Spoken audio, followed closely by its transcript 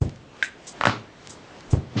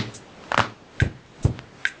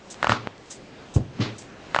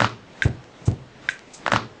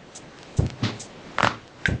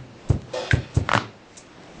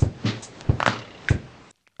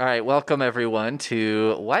All right, welcome everyone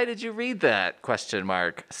to Why Did You Read That?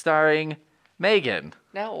 Starring Megan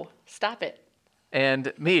No, stop it.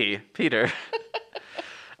 and me, Peter.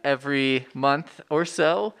 Every month or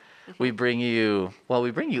so, we bring you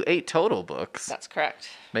 8 total books. That's correct.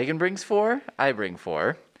 Megan brings 4, I bring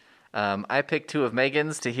 4. I pick 2 of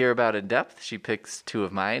Megan's to hear about in depth. She picks 2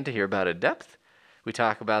 of mine to hear about in depth. We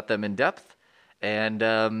talk about them in depth,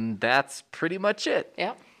 and that's pretty much it.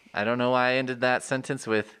 Yep. I don't know why I ended that sentence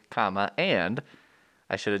with comma, and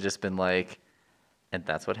I should have just been like, and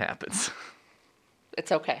that's what happens.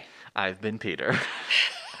 It's okay. I've been Peter.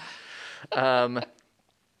 But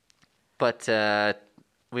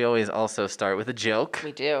we always also start with a joke.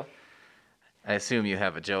 We do. I assume you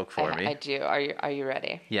have a joke for me. I do. Are you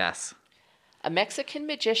ready? Yes. A Mexican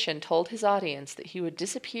magician told his audience that he would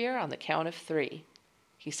disappear on the count of 3.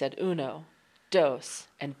 He said uno, dos,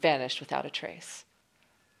 and vanished without a trace.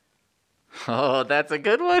 Oh, that's a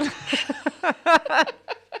good one.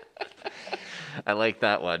 I like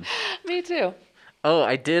that one. Me too. Oh,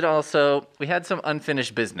 we had some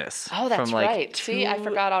unfinished business. Oh, that's from right. See, I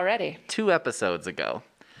forgot already. 2 episodes ago.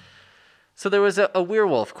 So there was a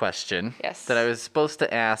werewolf question Yes. that I was supposed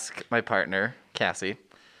to ask my partner, Cassie,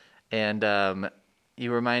 and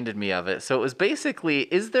you reminded me of it. So it was basically,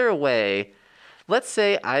 is there a way, let's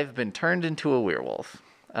say I've been turned into a werewolf,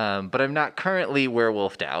 but I'm not currently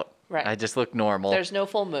werewolfed out. Right. I just look normal. There's no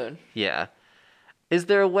full moon. Yeah. Is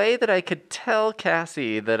there a way that I could tell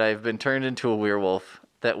Cassie that I've been turned into a werewolf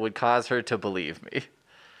that would cause her to believe me?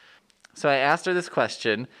 So I asked her this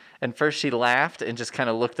question, and first she laughed and just kind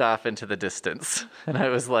of looked off into the distance. And I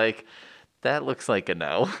was like, that looks like a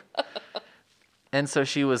no. And so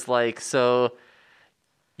she was like, so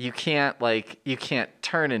you can't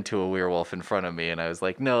turn into a werewolf in front of me. And I was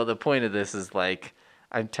like, no, the point of this is like,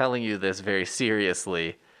 I'm telling you this very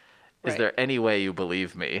seriously. Is Right. there any way you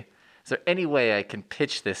believe me? Is there any way I can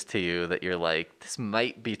pitch this to you that you're like, this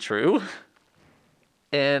might be true?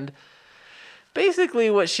 And basically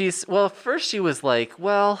first she was like,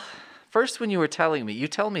 well, first when you were telling me, you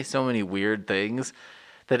tell me so many weird things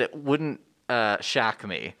that it wouldn't shock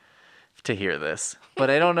me to hear this. But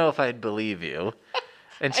I don't know if I'd believe you.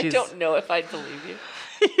 And I don't know if I'd believe you.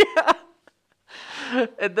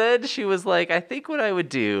 And then she was like, I think what I would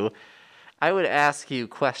do, I would ask you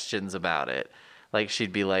questions about it. Like,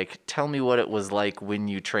 she'd be like, tell me what it was like when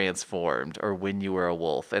you transformed or when you were a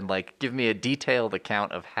wolf. And, like, give me a detailed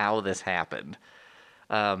account of how this happened.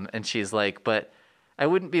 And she's like, but I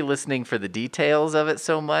wouldn't be listening for the details of it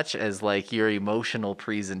so much as, like, your emotional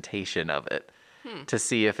presentation of it to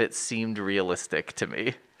see if it seemed realistic to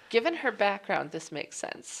me. Given her background, this makes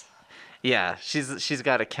sense. Yeah, she's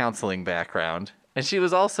got a counseling background. And she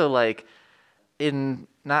was also like, in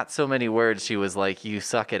not so many words, she was like, you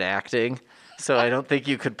suck at acting. So I don't think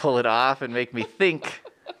you could pull it off and make me think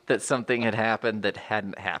that something had happened that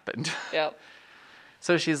hadn't happened. Yep.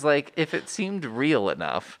 So she's like, if it seemed real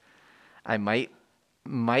enough, I might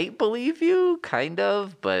believe you, kind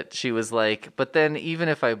of. But she was like, but then even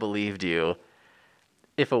if I believed you,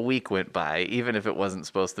 if a week went by, even if it wasn't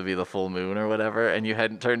supposed to be the full moon or whatever, and you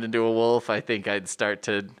hadn't turned into a wolf, I think I'd start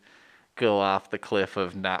to go off the cliff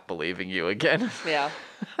of not believing you again. Yeah.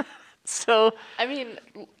 So I mean,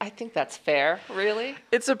 I think that's fair, really.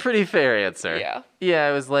 it's a pretty fair answer. Yeah. Yeah,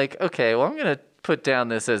 I was like, okay, well, I'm going to put down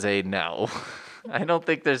this as a no. I don't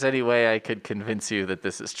think there's any way I could convince you that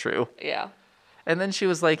this is true. Yeah. And then she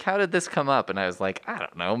was like, how did this come up? And I was like, I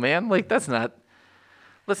don't know, man. Like, let's not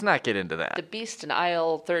get into that. The Beast in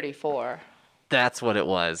Aisle 34. That's what it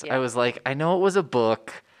was. Yeah. I was like, I know it was a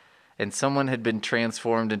book and someone had been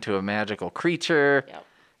transformed into a magical creature. Yep.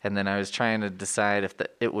 And then I was trying to decide if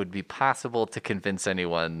it would be possible to convince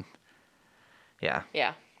anyone. Yeah.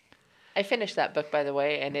 Yeah. I finished that book, by the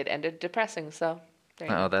way, and it ended depressing, so there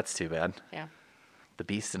you Oh, go. that's too bad. Yeah. The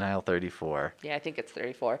Beast in Aisle 34. Yeah, I think it's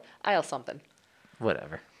 34. Aisle something.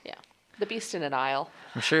 Whatever. Yeah. The Beast in an Aisle.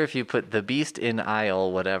 I'm sure if you put The Beast in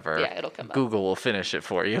Aisle whatever, Yeah, it'll come up. Google will finish it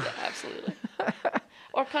for you. Yeah, absolutely.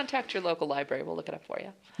 Or contact your local library. We'll look it up for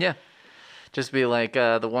you. Yeah. Just be like,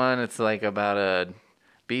 the one, it's like about a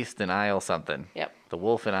beast in aisle something. Yep. The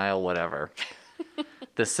wolf in aisle whatever.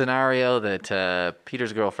 The scenario that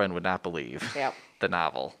Peter's girlfriend would not believe. Yep. The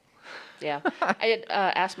novel. Yeah. I had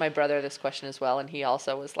asked my brother this question as well, and he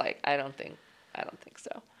also was like, I don't think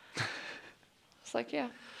so. It's like, yeah,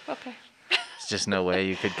 okay. There's just no way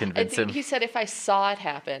you could I convince think him. he said if I saw it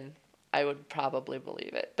happen, I would probably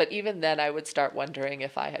believe it. But even then, I would start wondering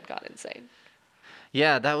if I had gone insane.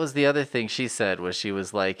 Yeah, that was the other thing she said, was she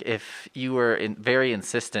was like, if you were very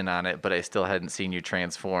insistent on it, but I still hadn't seen you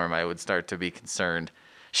transform, I would start to be concerned.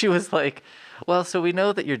 She was like, well, so we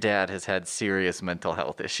know that your dad has had serious mental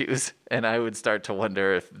health issues. And I would start to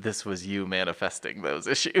wonder if this was you manifesting those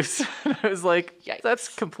issues. And I was like, Yikes. that's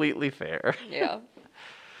completely fair. Yeah.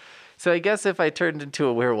 So I guess if I turned into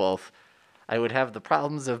a werewolf, I would have the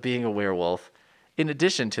problems of being a werewolf, in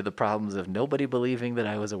addition to the problems of nobody believing that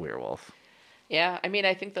I was a werewolf. Yeah. I mean,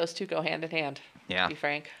 I think those two go hand in hand. Yeah. To be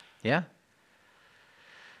frank. Yeah.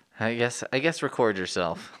 I guess record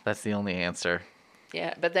yourself. That's the only answer.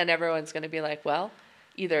 Yeah. But then everyone's going to be like, well,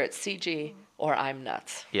 either it's CG or I'm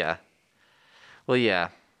nuts. Yeah. Well, yeah.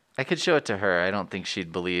 I could show it to her. I don't think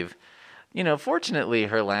she'd believe. Fortunately,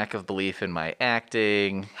 her lack of belief in my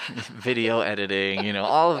acting, video editing,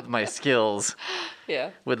 all of my skills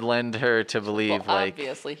Yeah. would lend her to believe Well,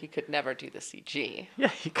 obviously, he could never do the CG. yeah,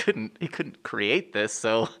 he couldn't create this,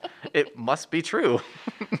 so it must be true.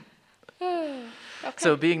 Okay.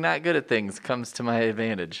 So being not good at things comes to my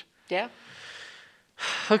advantage. Yeah.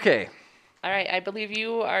 Okay. All right. I believe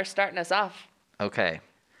you are starting us off. Okay.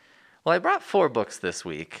 Well, I brought 4 books this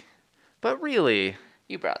week, but really,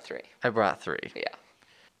 You brought 3. I brought 3. Yeah.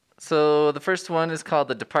 So the first one is called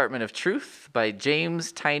The Department of Truth by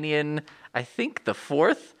James Tynion, I think the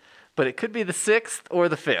 4th, but it could be the 6th or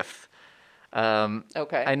the 5th.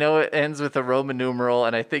 Okay. I know it ends with a Roman numeral,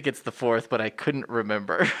 and I think it's the 4th, but I couldn't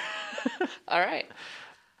remember. All right.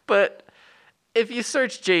 But if you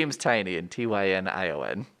search James Tynion,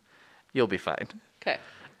 Tynion, you'll be fine. Okay.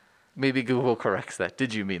 Maybe Google corrects that.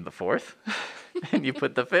 Did you mean the 4th? And you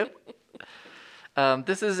put the 5th?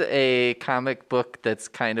 This is a comic book that's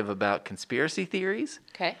kind of about conspiracy theories.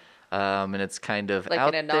 Okay. And it's kind of Like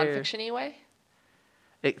out in a there. non-fiction-y way?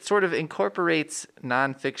 It sort of incorporates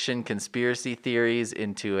nonfiction conspiracy theories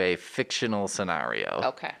into a fictional scenario.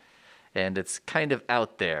 Okay. And it's kind of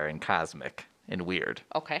out there and cosmic and weird.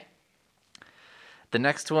 Okay. The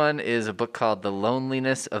next one is a book called The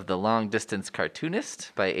Loneliness of the Long Distance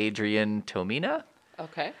Cartoonist by Adrian Tomina.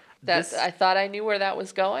 Okay. This- I thought I knew where that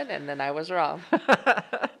was going, and then I was wrong.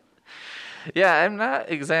 Yeah, I'm not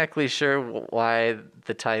exactly sure why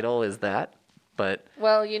the title is that, but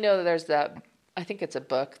Well, there's that. I think it's a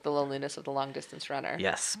book, The Loneliness of the Long Distance Runner.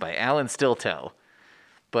 yes, by Alan Stiltoe.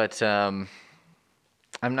 But I'm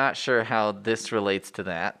not sure how this relates to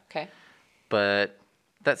that. Okay. But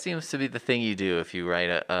that seems to be the thing you do if you write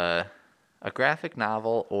a graphic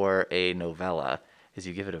novel or a novella, is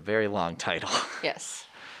you give it a very long title. Yes.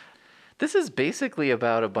 This is basically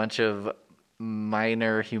about a bunch of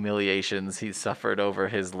minor humiliations he suffered over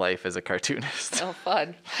his life as a cartoonist. Oh,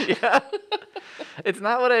 fun. Yeah. It's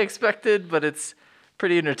not what I expected, but it's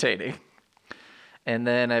pretty entertaining. And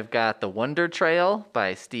then I've got The Wonder Trail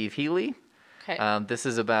by Steve Healy. Okay. This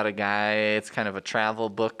is about a guy, it's kind of a travel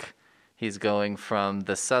book. He's going from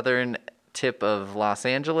the southern tip of Los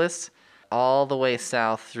Angeles all the way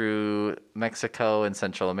south through Mexico and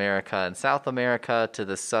Central America and South America to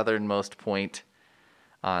the southernmost point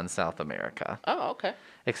on South America. Oh, okay.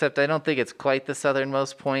 Except I don't think it's quite the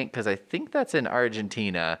southernmost point because I think that's in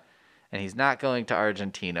Argentina, and he's not going to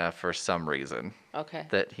Argentina for some reason Okay.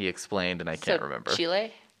 that he explained and I can't remember.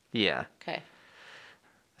 Chile? Yeah. Okay.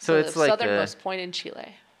 So it's the like southernmost point in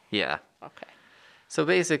Chile. yeah. Okay. So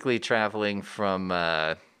basically traveling from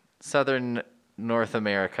southern North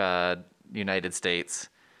America, United States,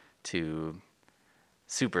 to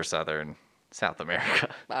super southern South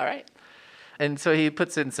America. All right. And so he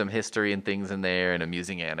puts in some history and things in there and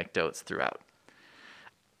amusing anecdotes throughout.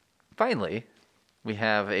 Finally, we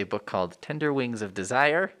have a book called Tender Wings of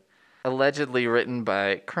Desire, allegedly written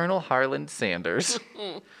by Colonel Harland Sanders.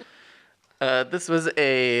 This was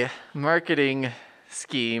a marketing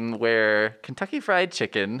scheme where Kentucky Fried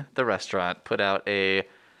Chicken, the restaurant, put out a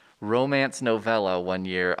romance novella one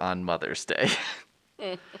year on Mother's Day.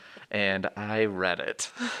 And I read it.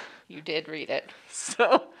 You did read it.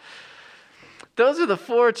 So those are the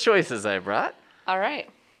 4 choices I brought. All right.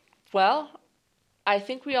 Well, I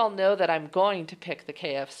think we all know that I'm going to pick the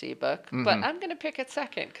KFC book, but I'm going to pick it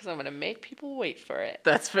second because I'm going to make people wait for it.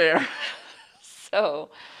 That's fair.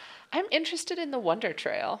 So I'm interested in The Wonder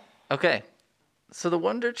Trail. Okay. So The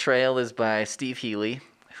Wonder Trail is by Steve Healy,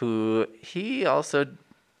 who he also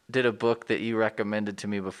did a book that you recommended to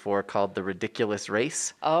me before called The Ridiculous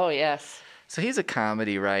Race. Oh, yes. So he's a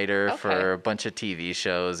comedy writer Okay. for a bunch of TV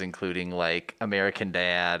shows, including like American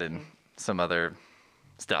Dad and some other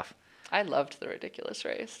stuff. I loved The Ridiculous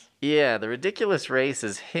Race. Yeah, The Ridiculous Race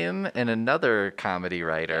is him and another comedy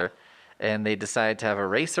writer, and they decide to have a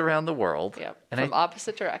race around the world. Yep. And From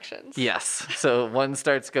opposite directions. yes, so one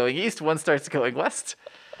starts going east, one starts going west.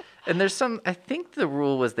 And there's I think the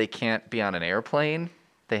rule was they can't be on an airplane.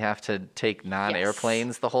 They have to take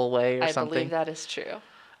non-airplanes the whole way or I something. believe that is true.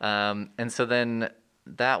 And so then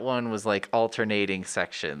that one was like alternating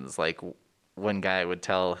sections. Like one guy would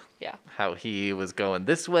tell Yeah. how he was going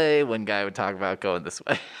this way, one guy would talk about going this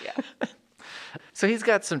way. Yeah. So he's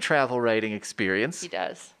got some travel writing experience. He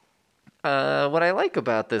does. What I like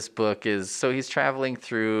about this book is so he's traveling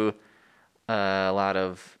through a lot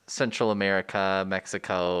of Central America,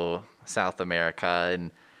 Mexico, South America,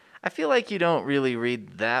 and I feel like you don't really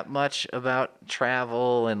read that much about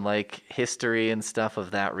travel and like history and stuff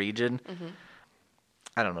of that region.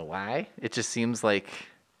 I don't know why. It just seems like,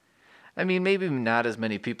 I mean, maybe not as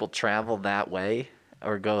many people travel that way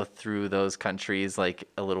or go through those countries like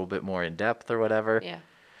a little bit more in depth or whatever. Yeah.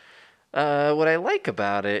 What I like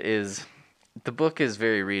about it is the book is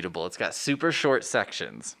very readable. It's got super short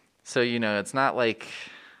sections. So, it's not like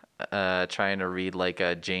trying to read like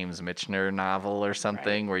a James Michener novel or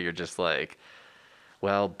something where you're just like,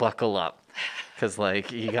 well, buckle up. Because,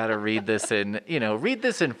 like, you got to read this in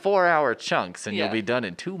 4-hour chunks and you'll be done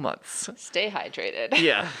in 2 months. Stay hydrated.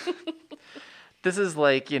 Yeah. This is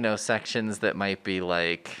like, sections that might be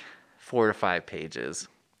like 4 to 5 pages.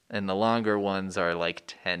 And the longer ones are like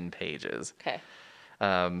 10 pages. Okay.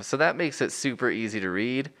 So that makes it super easy to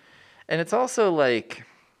read. And it's also like,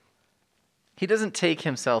 he doesn't take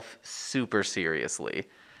himself super seriously.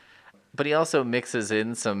 But he also mixes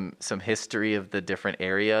in some history of the different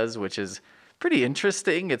areas, which is pretty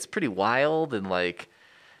interesting. It's pretty wild. And like,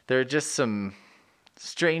 there are just some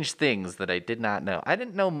strange things that I did not know. I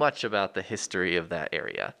didn't know much about the history of that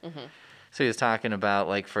area. So he was talking about,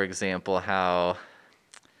 like, for example, how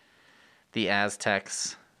the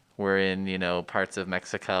Aztecs were in, parts of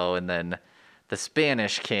Mexico, and then the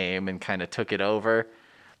Spanish came and kind of took it over.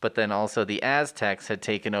 But then also the Aztecs had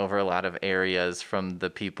taken over a lot of areas from the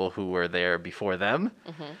people who were there before them.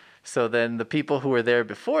 So then the people who were there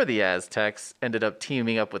before the Aztecs ended up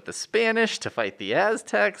teaming up with the Spanish to fight the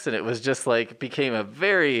Aztecs. And it was just like, became a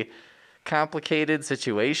very complicated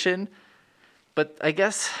situation. But I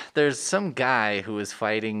guess there's some guy who was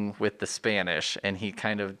fighting with the Spanish, and he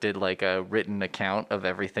kind of did like a written account of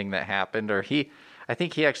everything that happened. Or I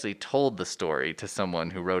think he actually told the story to someone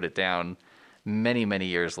who wrote it down many, many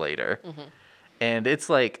years later. And it's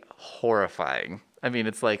like horrifying. I mean,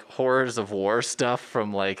 it's like horrors of war stuff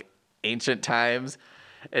from like ancient times.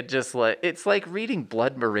 It just like, it's like reading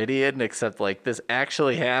Blood Meridian, except like this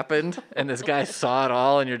actually happened and this guy saw it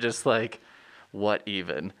all, and you're just like, what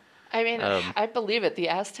even? I mean, I believe it. The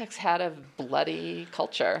Aztecs had a bloody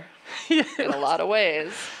culture in a lot of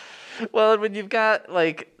ways. Well, when you've got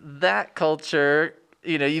like that culture,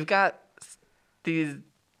 you've got these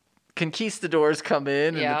conquistadors come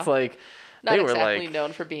in, and it's like Not they were exactly like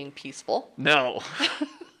known for being peaceful. No.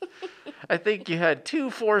 I think you had two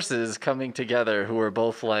forces coming together who were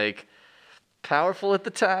both like powerful at the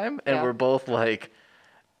time, and were both like,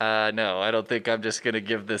 no, I don't think I'm just going to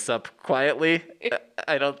give this up quietly.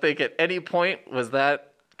 I don't think at any point was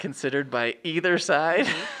that considered by either side.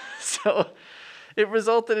 So it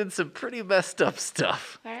resulted in some pretty messed up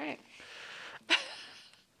stuff. All right.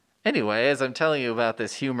 Anyway, as I'm telling you about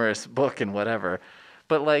this humorous book and whatever,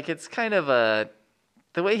 but like, it's kind of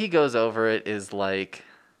the way he goes over it is like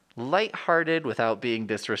lighthearted without being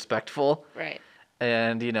disrespectful. Right.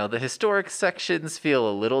 And, the historic sections feel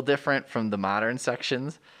a little different from the modern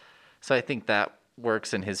sections. So I think that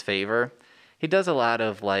works in his favor. He does a lot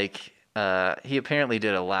of like, he apparently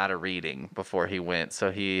did a lot of reading before he went.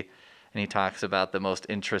 So he talks about the most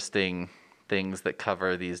interesting things that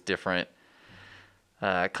cover these different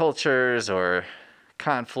cultures or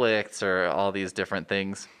conflicts or all these different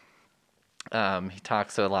things. He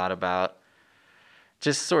talks a lot about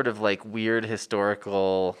just sort of like weird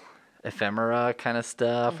historical ephemera kind of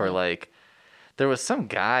stuff, or like there was some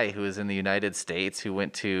guy who was in the United States who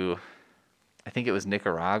went to, I think it was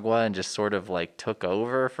Nicaragua, and just sort of like took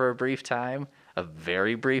over for a brief time, a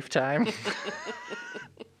very brief time.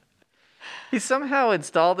 He somehow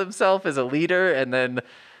installed himself as a leader, and then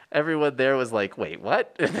everyone there was like, wait,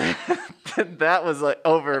 what? That was like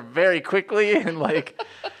over very quickly, and like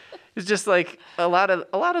it's just like a lot of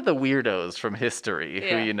the weirdos from history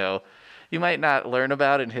who you might not learn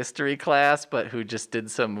about in history class, but who just did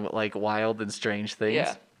some like wild and strange things.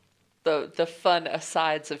 Yeah. The fun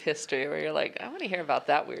asides of history where you're like, I want to hear about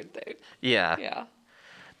that weird thing. Yeah. Yeah.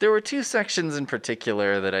 There were two sections in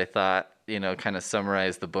particular that I thought, kind of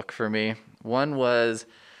summarized the book for me. One was,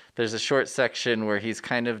 there's a short section where he's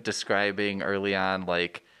kind of describing early on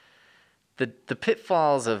like the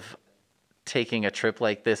pitfalls of taking a trip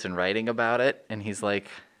like this and writing about it. And he's like,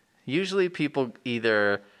 usually people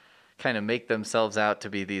either kind of make themselves out to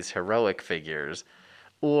be these heroic figures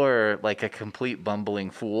or like a complete bumbling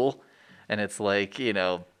fool. And it's like,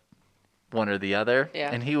 one or the other.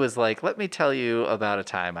 Yeah. And he was like, let me tell you about a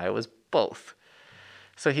time I was both.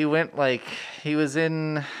 So he went he was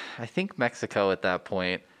in, I think, Mexico at that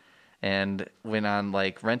point, and went on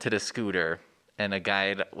rented a scooter, and a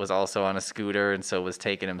guide was also on a scooter and so was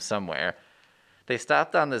taking him somewhere. They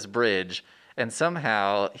stopped on this bridge, and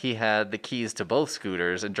somehow he had the keys to both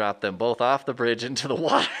scooters and dropped them both off the bridge into the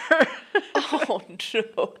water. Oh,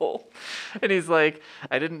 no. And he's like,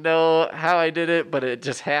 I didn't know how I did it, but it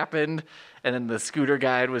just happened. And then the scooter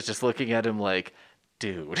guide was just looking at him like,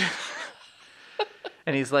 dude.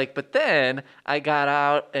 And he's like, but then I got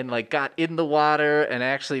out and got in the water and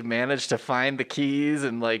actually managed to find the keys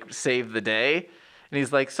and save the day. And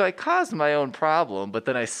he's like, so I caused my own problem, but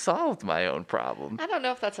then I solved my own problem. I don't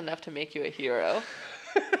know if that's enough to make you a hero.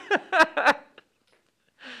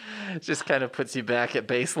 It just kind of puts you back at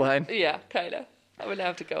baseline. Yeah, kind of. I would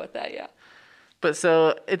have to go with that, yeah. But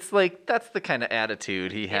so it's that's the kind of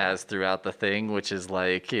attitude he has throughout the thing, which is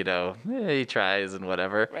he tries and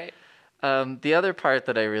whatever. Right. The other part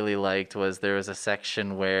that I really liked was there was a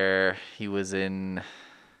section where he was in,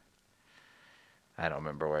 I don't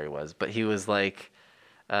remember where he was, but he was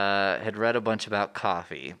had read a bunch about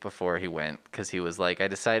coffee before he went, because he was I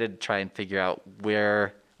decided to try and figure out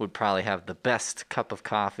where would probably have the best cup of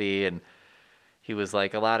coffee. And he was a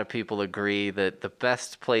lot of people agree that the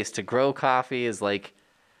best place to grow coffee is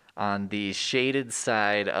on the shaded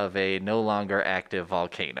side of a no longer active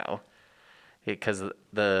volcano, because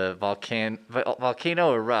the volcano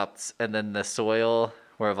erupts, and then the soil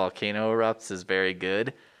where a volcano erupts is very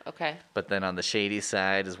good. Okay. But then on the shady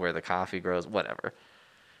side is where the coffee grows, whatever.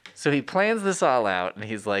 So he plans this all out, and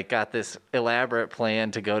he's got this elaborate plan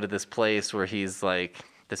to go to this place where he's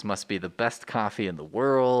this must be the best coffee in the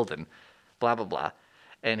world, and blah, blah, blah.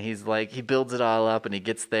 And he's he builds it all up, and he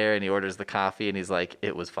gets there, and he orders the coffee, and he's like,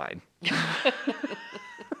 it was fine.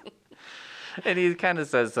 And he kind of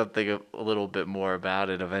says something a little bit more about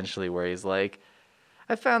it eventually, where he's like,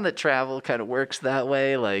 I found that travel kind of works that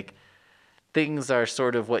way. Things are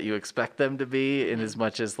sort of what you expect them to be, in as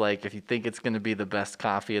much as if you think it's going to be the best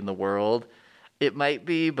coffee in the world, it might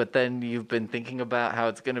be, but then you've been thinking about how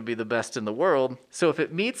it's going to be the best in the world. So if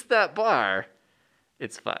it meets that bar,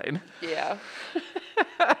 it's fine. Yeah.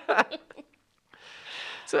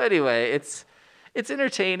 So anyway, it's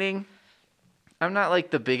entertaining. I'm not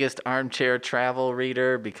the biggest armchair travel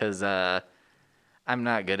reader, because I'm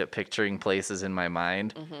not good at picturing places in my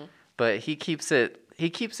mind. Mm-hmm. But he keeps it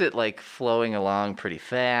flowing along pretty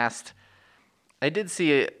fast. I did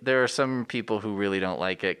see it. There are some people who really don't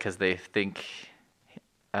like it because they think,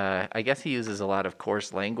 I guess he uses a lot of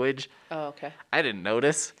coarse language. Oh, okay. I didn't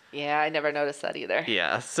notice. Yeah, I never noticed that either.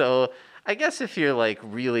 Yeah, so I guess if you're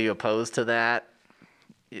really opposed to that,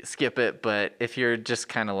 skip it. But if you're just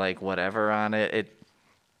kind of whatever on it,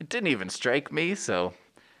 it didn't even strike me. So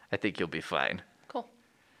I think you'll be fine. Cool.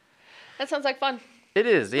 That sounds like fun. It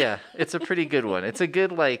is, yeah. It's a pretty good one. It's a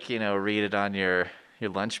good read it on your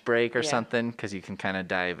lunch break or something, because you can kind of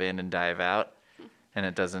dive in and dive out, and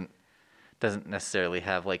it doesn't necessarily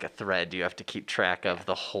have a thread you have to keep track of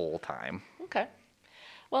the whole time. Okay.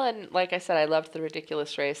 Well, and like I said, I loved The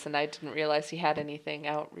Ridiculous Race, and I didn't realize he had anything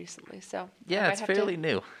out recently, so yeah, it's fairly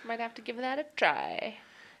new. Might have to give that a try.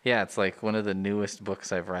 Yeah, it's one of the newest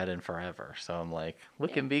books I've read in forever, so I'm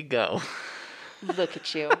look at me go. Look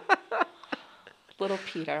at you. Little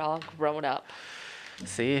Peter, all grown up.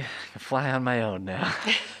 See, I can fly on my own now.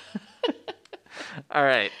 All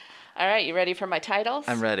right. All right, you ready for my titles?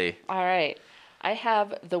 I'm ready. All right. I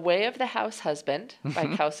have The Way of the House Husband by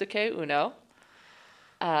Kosuke Uno.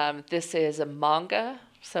 This is a manga,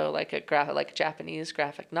 so like a Japanese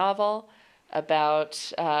graphic novel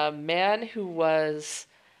about a man who was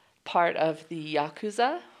part of the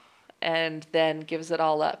Yakuza and then gives it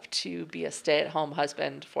all up to be a stay-at-home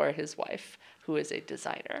husband for his wife, who is a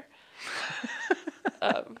designer.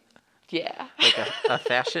 Yeah. Like a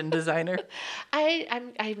fashion designer?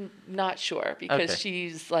 I'm not sure, because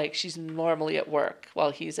she's normally at work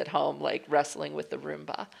while he's at home wrestling with the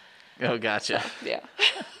Roomba. Oh, gotcha. So, yeah.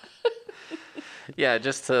 Yeah,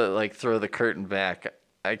 just to throw the curtain back,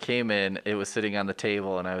 I came in, it was sitting on the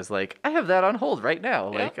table, and I was like, I have that on hold right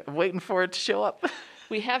now. Yep. I'm waiting for it to show up.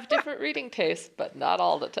 We have different reading tastes, but not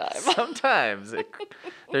all the time. Sometimes.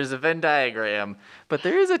 There's a Venn diagram, but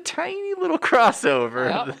there is a tiny little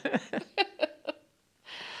crossover. Yep.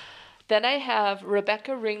 Then I have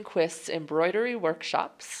Rebecca Ringquist's Embroidery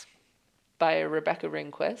Workshops by Rebecca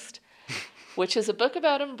Ringquist, which is a book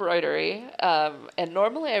about embroidery. And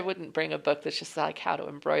normally I wouldn't bring a book that's just how to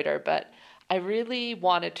embroider, but I really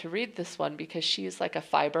wanted to read this one because she's a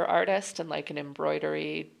fiber artist and an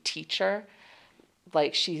embroidery teacher.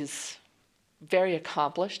 She's very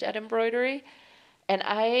accomplished at embroidery. And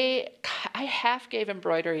I half gave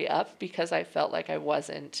embroidery up because I felt like I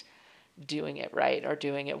wasn't doing it right or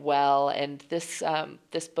doing it well. And this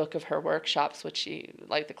book of her workshops, which she,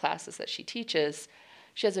 like the classes that she teaches,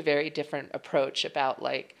 she has a very different approach about,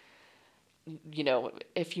 like, you know,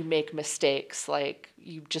 if you make mistakes, like,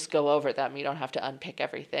 you just go over them. You don't have to unpick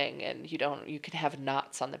everything, and you can have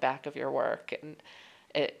knots on the back of your work, and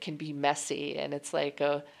it can be messy. And it's like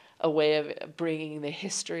a way of bringing the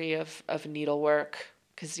history of needlework,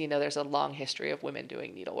 because, you know, there's a long history of women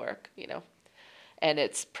doing needlework, you know, and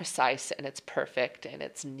it's precise and it's perfect and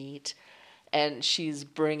it's neat. And she's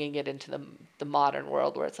bringing it into the modern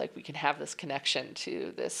world, where it's like we can have this connection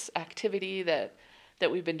to this activity that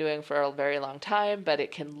we've been doing for a very long time, but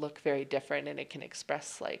it can look very different, and it can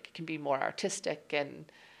express, like, it can be more artistic, and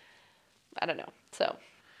I don't know. So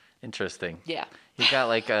Interesting. yeah. You got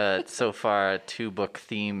like so far a 2-book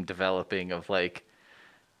theme developing of like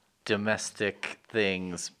domestic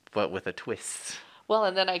things, but with a twist. Well,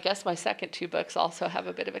 and then I guess my second 2 books also have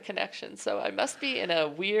a bit of a connection, so I must be in a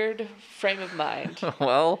weird frame of mind.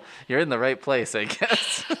 Well, you're in the right place, I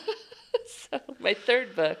guess. So my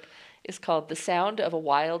third book is called The Sound of a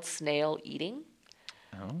Wild Snail Eating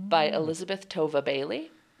by Elizabeth Tova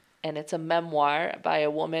Bailey. And it's a memoir by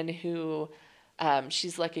a woman who,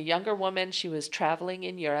 she's like a younger woman. She was traveling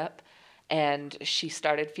in Europe, and she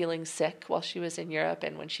started feeling sick while she was in Europe.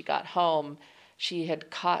 And when she got home, she had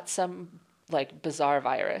caught some like bizarre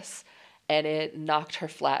virus, and it knocked her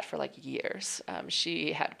flat for like years.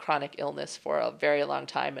 She had chronic illness for a very long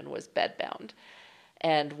time and was bedbound.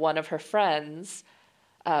 And one of her friends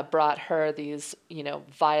brought her these, you know,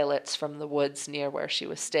 violets from the woods near where she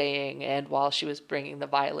was staying. And while she was bringing the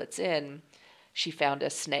violets in, she found a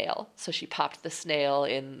snail. So she popped the snail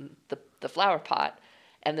in the flower pot,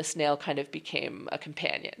 and the snail kind of became a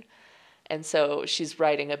companion. And so she's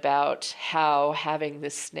writing about how having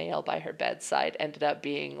this snail by her bedside ended up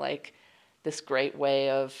being like this great way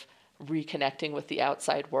of reconnecting with the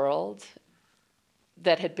outside world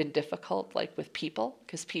that had been difficult, like with people,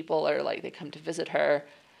 because people are like, they come to visit her,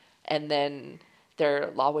 and then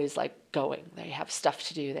they're always like going. They have stuff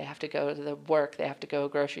to do. They have to go to the work. They have to go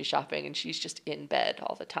grocery shopping, and she's just in bed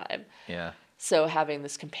all the time. Yeah. So having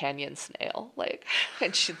this companion snail, like,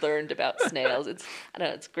 and she learned about snails. I don't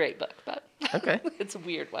know, it's a great book, but Okay. it's a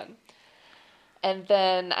weird one. And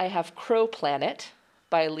then I have Crow Planet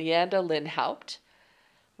by Leanda Linhaupt,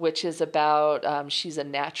 which is about, she's a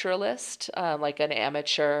naturalist, like an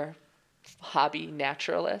amateur hobby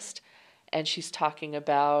naturalist. And she's talking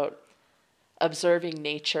about observing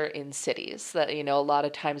nature in cities. That, you know, a lot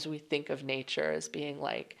of times we think of nature as being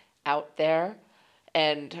like out there.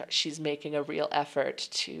 And she's making a real effort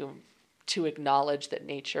to acknowledge that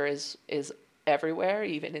nature is everywhere,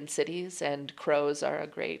 even in cities, and crows are a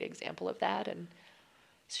great example of that. And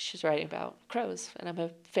so she's writing about crows, and I'm a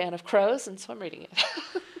fan of crows, and so I'm reading it.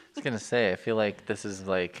 I was going to say, I feel like this is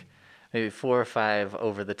like maybe 4 or 5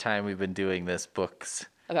 over the time we've been doing this books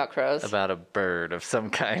About crows? about a bird of some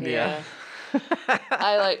kind. Yeah.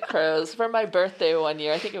 I like crows. For my birthday one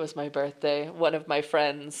year, I think it was my birthday, one of my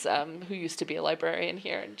friends who used to be a librarian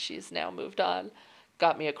here, and she's now moved on,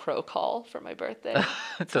 got me a crow call for my birthday.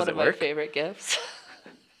 It's Does one it of work? my favorite gifts.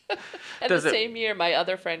 And Does the it- same year, my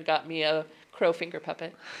other friend got me a crow finger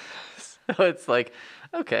puppet. So it's like,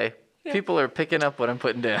 okay, people are picking up what I'm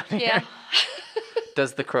putting down. Yeah.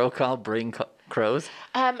 Does the crow call bring crows?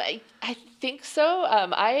 I think so.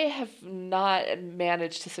 I have not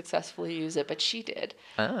managed to successfully use it, but she did.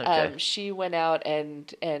 Oh, okay. She went out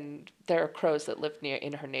and there are crows that live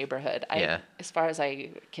in her neighborhood. Yeah. As far as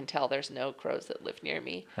I can tell, there's no crows that live near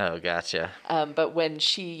me. Oh, gotcha. But when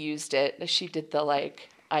she used it, she did the like,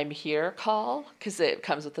 I'm here call, because it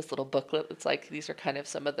comes with this little booklet. It's like, these are kind of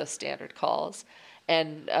some of the standard calls.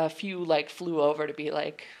 And a few like flew over to be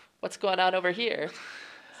like, what's going on over here?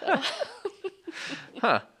 So,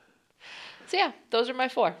 Huh. so yeah, those are my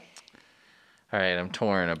 4. All right, I'm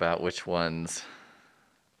torn about which ones.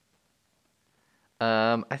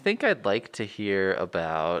 I think I'd like to hear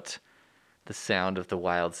about The Sound of the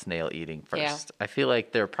Wild Snail Eating first. Yeah. I feel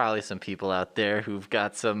like there are probably some people out there who've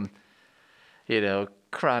got some,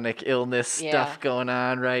 chronic illness stuff going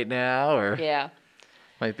on right now, or Yeah.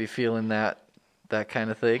 might be feeling that kind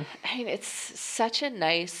of thing. I mean, it's such a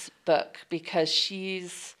nice book because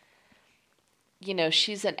she's an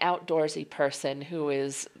outdoorsy person who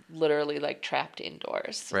is literally like trapped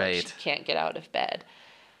indoors. Like, Right. she can't get out of bed.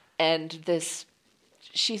 And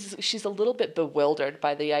she's a little bit bewildered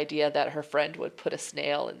by the idea that her friend would put a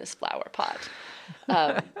snail in this flower pot.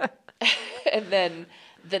 And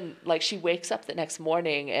then like she wakes up the next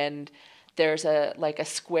morning and there's a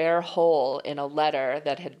square hole in a letter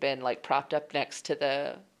that had been like propped up next to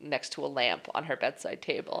a lamp on her bedside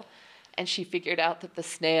table. And she figured out that the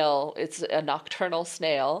snail, it's a nocturnal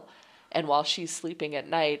snail, and while she's sleeping at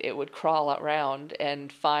night, it would crawl around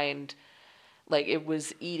and find, like, it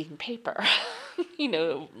was eating paper.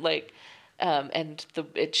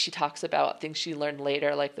 She talks about things she learned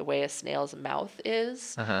later, like the way a snail's mouth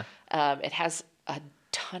is. Uh-huh. It has a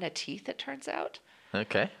ton of teeth, it turns out.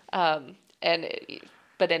 Okay.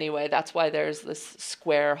 But anyway, that's why there's this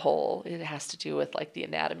square hole. It has to do with like the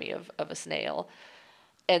anatomy of a snail.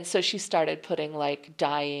 And so she started putting like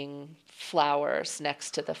dying flowers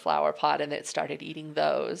next to the flower pot, and it started eating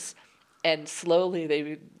those. And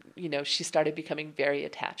slowly she started becoming very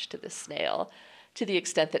attached to this snail, to the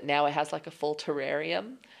extent that now it has like a full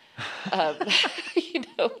terrarium.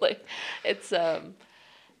 It's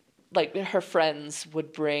like her friends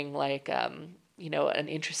would bring like an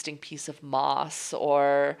interesting piece of moss,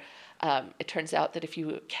 or it turns out that if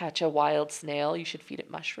you catch a wild snail, you should feed it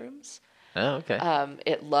mushrooms. Oh, okay.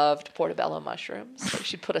 It loved portobello mushrooms. So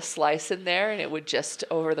she'd put a slice in there, and it would just,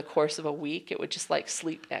 over the course of a week, it would just like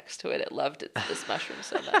sleep next to it. It loved this mushroom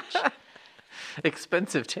so much.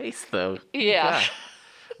 Expensive taste, though. Yeah.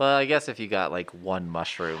 Well, I guess if you got like one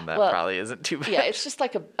mushroom, that probably isn't too bad. Yeah, it's just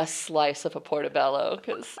like a slice of a portobello,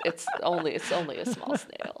 because it's only a small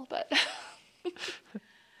snail, but.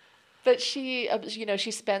 But she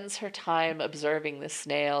spends her time observing this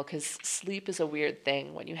snail, because sleep is a weird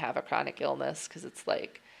thing when you have a chronic illness, because it's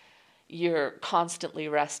like you're constantly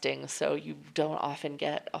resting, so you don't often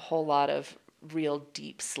get a whole lot of real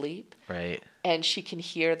deep sleep. Right. And she can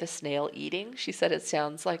hear the snail eating. She said it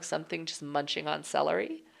sounds like something just munching on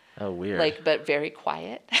celery. Oh, weird. Like, but very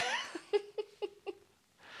quiet.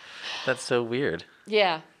 That's so weird.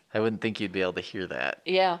 Yeah. I wouldn't think you'd be able to hear that.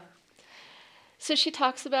 Yeah. So she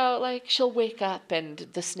talks about, like, she'll wake up and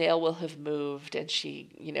the snail will have moved, and she,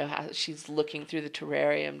 she's looking through the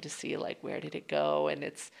terrarium to see, like, where did it go? And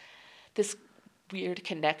it's this weird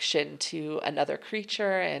connection to another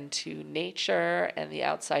creature and to nature and the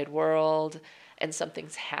outside world, and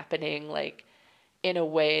something's happening, like, in a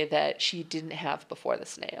way that she didn't have before the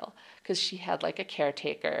snail, because she had, like, a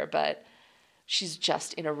caretaker, but she's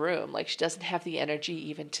just in a room. Like, she doesn't have the energy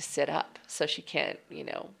even to sit up, so she can't,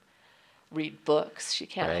 read books. She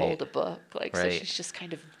can't hold a book. Like, so she's just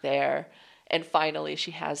kind of there. And finally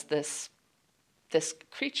she has this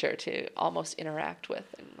creature to almost interact with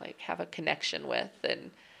and like have a connection with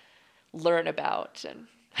and learn about and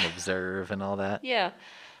observe and all that. Yeah.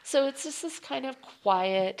 So it's just this kind of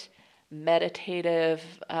quiet, meditative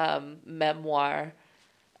memoir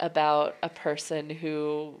about a person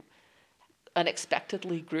who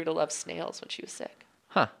unexpectedly grew to love snails when she was sick.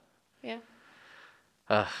 Huh. Yeah.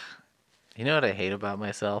 You know what I hate about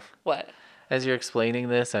myself? What? As you're explaining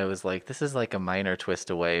this, I was like, this is like a minor twist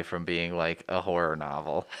away from being like a horror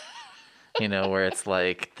novel. Where it's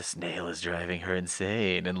like the snail is driving her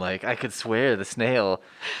insane. And like, I could swear the snail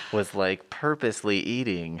was like purposely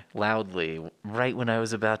eating loudly right when I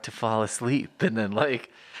was about to fall asleep. And then like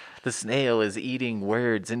the snail is eating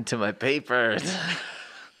words into my paper.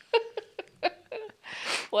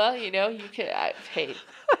 Well, you can, hey,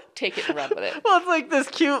 take it and run with it. Well, it's like this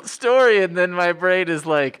cute story. And then my brain is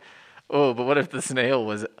like, oh, but what if the snail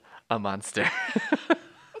was a monster?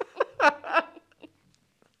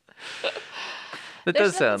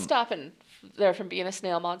 There's nothing stopping there from being a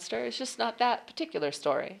snail monster. It's just not that particular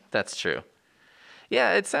story. That's true.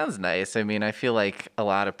 Yeah, it sounds nice. I mean, I feel like a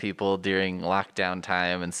lot of people during lockdown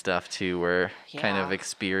time and stuff too were kind of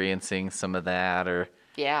experiencing some of that, or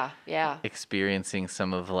experiencing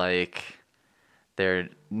some of like their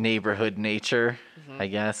neighborhood nature, I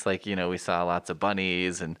guess. Like, we saw lots of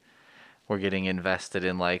bunnies, and we're getting invested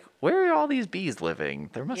in like, where are all these bees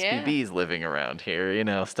living? There must be bees living around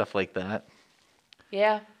here, stuff like that.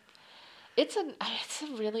 Yeah. It's a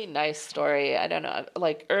really nice story. I don't know,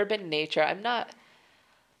 like urban nature.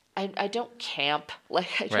 I don't camp. Like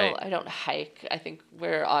I don't hike. I think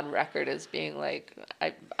we're on record as being like,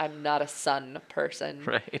 I'm not a sun person.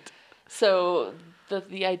 Right. So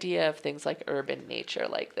the idea of things like urban nature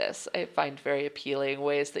like this, I find very appealing,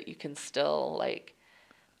 ways that you can still like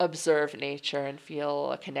observe nature and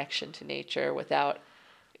feel a connection to nature without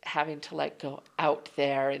having to like go out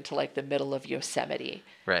there into like the middle of Yosemite.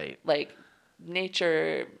 Right. Like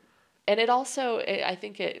nature, and it also, I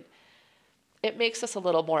think it makes us a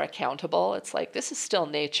little more accountable. It's like, this is still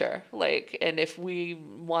nature. Like, and if we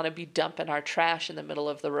want to be dumping our trash in the middle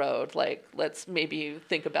of the road, like, let's maybe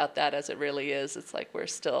think about that as it really is. It's like, we're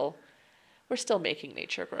still making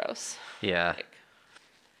nature gross. Yeah. Like,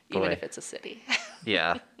 even if it's a city.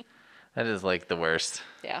 Yeah. That is like the worst.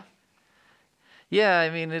 Yeah. Yeah, I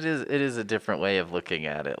mean it is a different way of looking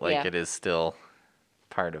at it. Like Yeah. it is still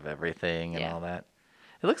part of everything and Yeah. all that.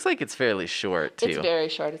 It looks like it's fairly short too. It's very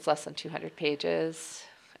short. It's less than 200 pages.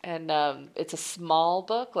 And it's a small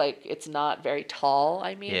book. Like, it's not very tall,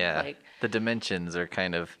 I mean. Yeah. Like, The dimensions are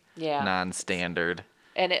kind of yeah. non-standard.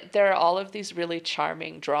 And there are all of these really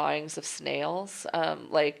charming drawings of snails.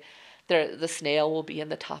 Like, the snail will be in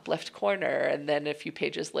the top left corner, and then a few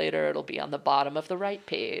pages later, it'll be on the bottom of the right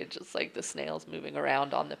page. It's like the snail's moving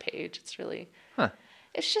around on the page. It's really, Huh.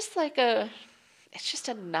 it's just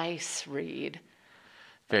a nice read.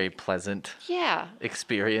 Very pleasant Yeah,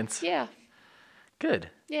 experience. yeah, Good.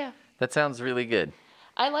 yeah. That sounds really good.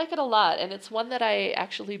 I like it a lot, and it's one that I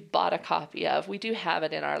actually bought a copy of. We do have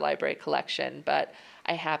it in our library collection, but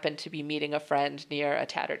I happened to be meeting a friend near a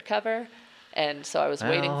tattered cover, and so I was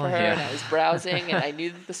waiting for her, yeah. and I was browsing, and I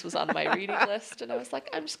knew that this was on my reading list, and I was like,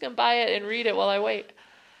 I'm just going to buy it and read it while I wait.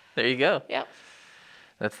 There you go. Yep,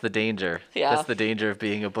 That's the danger. Yeah. That's the danger of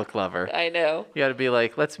being a book lover. I know. You got to be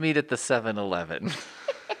like, let's meet at the 7-Eleven.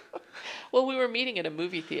 Well, we were meeting in a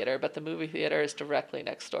movie theater, but the movie theater is directly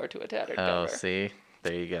next door to a tattered Oh, cover. see?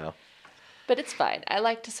 There you go. But it's fine. I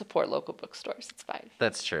like to support local bookstores. It's fine.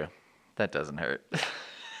 That's true. That doesn't hurt.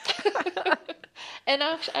 And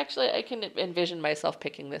actually, I can envision myself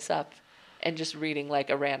picking this up and just reading like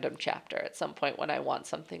a random chapter at some point when I want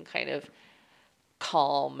something kind of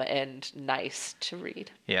calm and nice to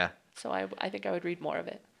read. Yeah. So I think I would read more of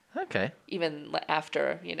it, Okay. even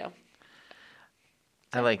after,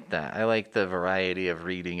 I like that. I like the variety of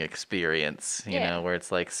reading experience, you Yeah. know, where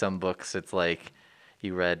it's like some books, it's like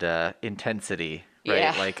you read Intensity, right?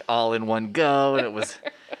 Yeah. Like all in one go, and it was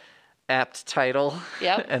apt title.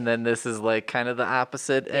 Yep. And then this is like kind of the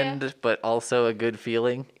opposite end, but also a good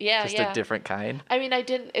feeling. Yeah, Just yeah. a different kind. I mean,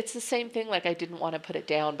 it's the same thing. Like, I didn't want to put it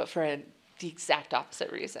down, but for the exact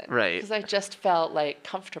opposite reason. Right. Because I just felt like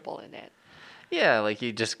comfortable in it. Yeah, like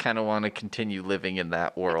you just kind of want to continue living in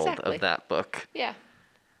that world Exactly. of that book. Yeah.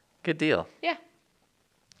 Good deal. Yeah.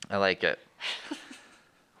 I like it.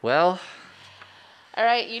 Well, All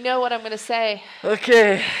right. You know what I'm going to say.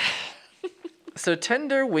 okay. So,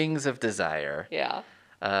 Tender Wings of Desire, Yeah.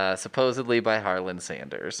 supposedly by Harlan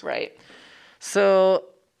Sanders. Right. So,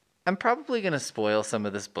 I'm probably going to spoil some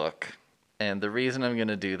of this book. And the reason I'm going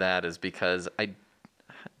to do that is because I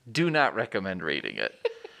do not recommend reading it.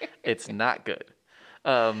 It's not good.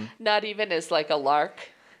 Not even as like a lark.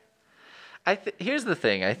 Here's the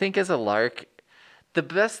thing. I think as a lark, the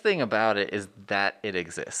best thing about it is that it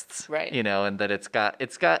exists. Right. You know, and that it's got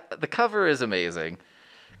the cover is amazing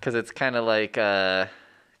because it's kind of like a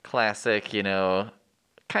classic, you know,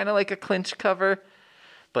 kind of like a clinch cover,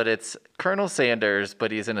 but it's Colonel Sanders,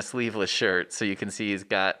 but he's in a sleeveless shirt, so you can see he's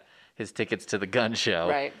got his tickets to the gun show.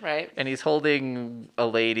 Right. Right. And he's holding a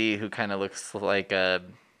lady who kind of looks like a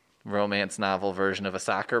romance novel version of a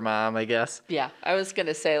soccer mom, I guess. Yeah. I was going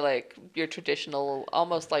to say like your traditional,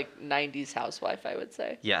 almost like 90s housewife, I would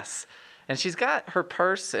say. Yes. And she's got her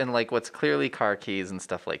purse and like what's clearly car keys and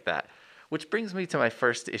stuff like that. Which brings me to my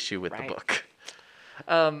first issue with Right. the book.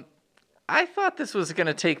 I thought this was going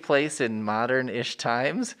to take place in modern-ish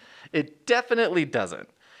times. It definitely doesn't.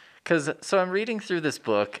 So I'm reading through this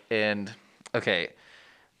book and, okay,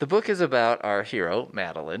 the book is about our hero,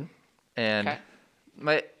 Madeline. And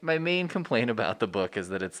Okay. my main complaint about the book is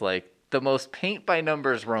that it's like the most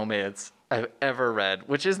paint-by-numbers romance I've ever read,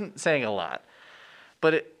 which isn't saying a lot.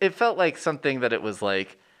 But it felt like something that it was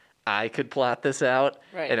like, I could plot this out.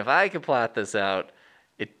 Right. And if I could plot this out,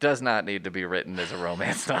 it does not need to be written as a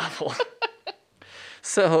romance novel.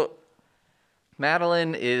 So,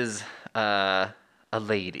 Madeline is a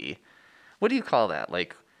lady. What do you call that?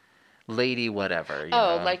 Like, lady whatever. You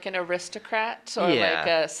know? Like an aristocrat or Yeah. like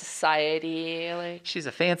a society, like. She's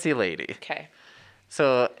a fancy lady. Okay.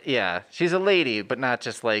 So, yeah, she's a lady, but not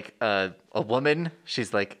just like a woman.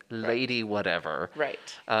 She's like lady whatever. Right.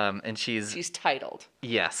 And she's She's titled.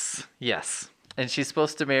 yes. And she's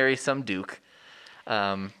supposed to marry some duke.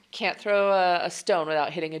 Can't throw a stone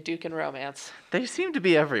without hitting a duke in romance. They seem to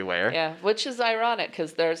be everywhere. Yeah, which is ironic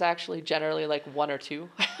because there's actually generally like one or two.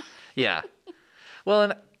 Yeah. Well,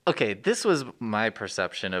 and okay, this was my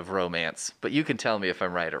perception of romance, but you can tell me if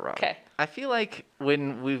I'm right or wrong. Okay. I feel like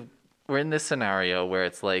when we're in this scenario where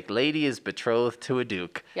it's like lady is betrothed to a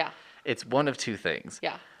duke, Yeah. it's one of two things.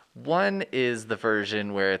 Yeah. One is the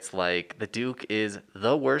version where it's like the duke is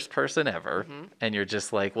the worst person ever, and you're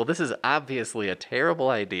just like, well, this is obviously a terrible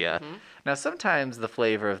idea. Now, sometimes the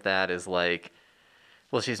flavor of that is like,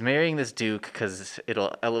 well, she's marrying this duke because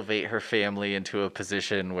it'll elevate her family into a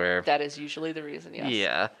position where, That is usually the reason,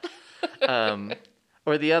 yes. yeah. Or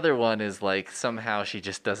Or the other one is like somehow she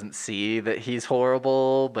just doesn't see that he's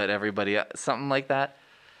horrible, but everybody, something like that.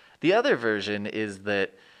 The other version is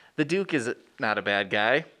that the Duke is not a bad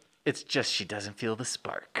guy. It's just she doesn't feel the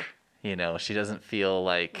spark. You know, she doesn't feel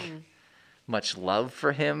like much love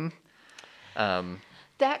for him.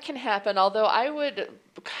 That can happen, although I would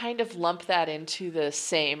kind of lump that into the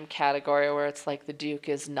same category where it's like the Duke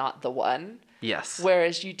is not the one. Yes.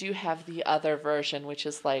 Whereas you do have the other version, which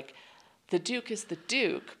is like the Duke is the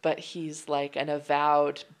Duke, but he's like an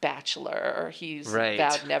avowed bachelor, or he's Right.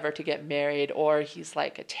 vowed never to get married, or he's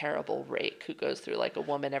like a terrible rake who goes through like a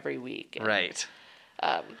woman every week. And, Right.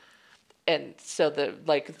 And so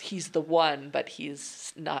he's the one, but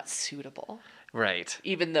he's not suitable, Right.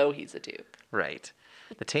 even though he's a Duke. Right.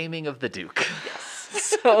 The Taming of the Duke.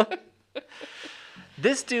 Yes. So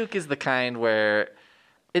this Duke is the kind where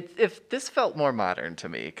if this felt more modern to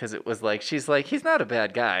me, because it was like, she's like, he's not a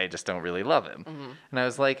bad guy, I just don't really love him. Mm-hmm. And I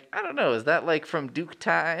was like, I don't know, is that like from Duke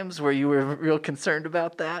times where you were real concerned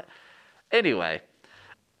about that? Anyway,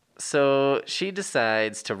 so she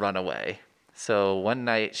decides to run away. So one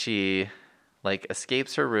night she like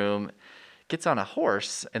escapes her room, gets on a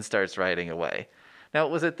horse, and starts riding away. Now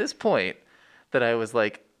it was at this point that I was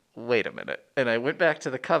like, wait a minute. And I went back to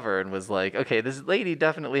the cover and was like, okay, this lady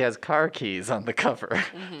definitely has car keys on the cover.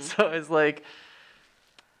 Mm-hmm. So I was like,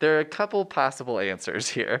 there are a couple possible answers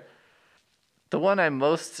here. The one I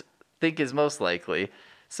think is most likely,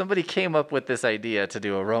 somebody came up with this idea to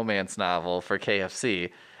do a romance novel for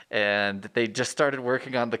KFC, and they just started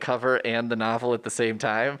working on the cover and the novel at the same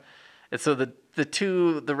time. And so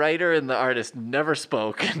the writer and the artist never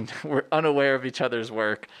spoke and were unaware of each other's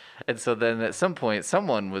work. And so then at some point,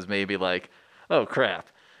 someone was maybe like, oh crap,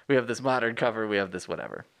 we have this modern cover, we have this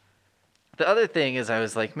whatever. The other thing is I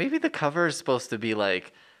was like, maybe the cover is supposed to be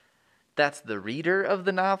like, that's the reader of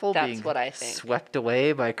the novel That's being what I think. swept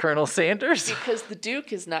away by Colonel Sanders. Because the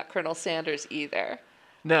Duke is not Colonel Sanders either.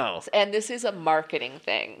 No. And this is a marketing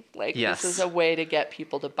thing. Like, Yes. This is a way to get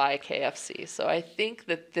people to buy KFC. So I think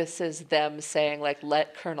that this is them saying, like,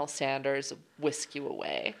 let Colonel Sanders whisk you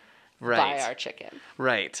away. Right. Buy our chicken.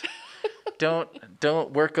 Right.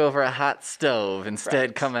 Don't work over a hot stove. Instead,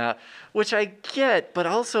 Right. come out, which I get, but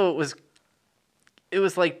also it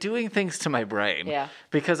was like doing things to my brain. Yeah.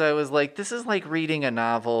 Because I was like, this is like reading a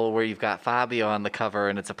novel where you've got Fabio on the cover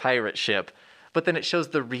and it's a pirate ship, but then it shows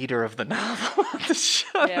the reader of the novel on the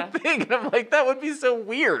thing. And I'm like, that would be so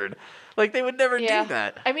weird. Like, they would never do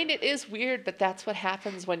that. I mean, it is weird, but that's what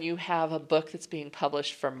happens when you have a book that's being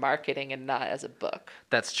published for marketing and not as a book.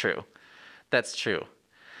 That's true. That's true.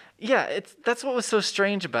 Yeah, that's what was so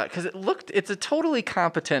strange about it, because it's a totally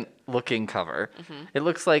competent looking cover. Mm-hmm. It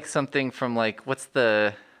looks like something from like, there's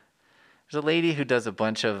a lady who does a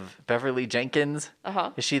bunch of Beverly Jenkins.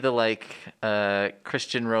 Uh-huh. Is she the like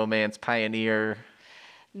Christian romance pioneer?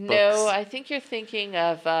 No, books? I think you're thinking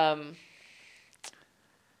of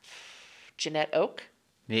Jeanette Oak.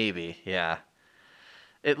 Maybe, yeah.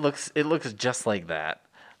 It looks just like that,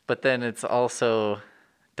 but then it's also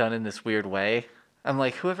done in this weird way. I'm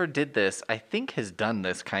like, whoever did this, I think has done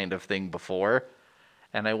this kind of thing before,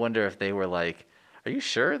 and I wonder if they were like, "Are you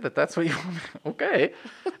sure that that's what you want?" Okay,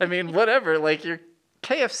 I mean, whatever. Like, your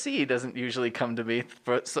KFC doesn't usually come to me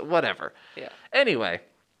for so whatever. Yeah. Anyway,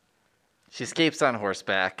 she escapes on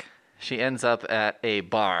horseback. She ends up at a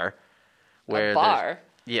bar, where A bar?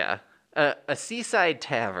 yeah, a seaside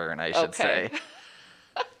tavern, I should Okay.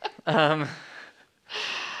 say.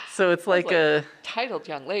 So it's like a... Titled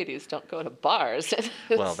young ladies don't go to bars.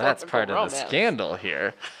 Well, that's part of the scandal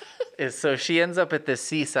here. Is so she ends up at this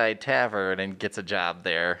seaside tavern and gets a job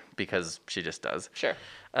there because she just does. Sure.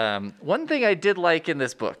 One thing I did like in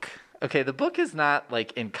this book... Okay, the book is not,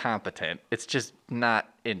 like, incompetent. It's just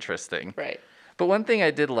not interesting. Right. But one thing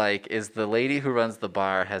I did like is the lady who runs the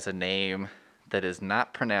bar has a name that is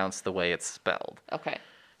not pronounced the way it's spelled. Okay.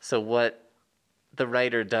 So what the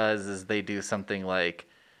writer does is they do something like...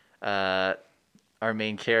 our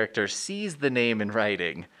main character sees the name in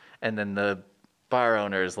writing, and then the bar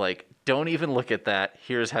owner is like, don't even look at that.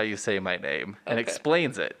 Here's how you say my name, and Okay.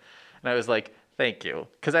 explains it. And I was like, thank you.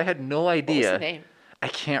 Because I had no idea. What was the name? I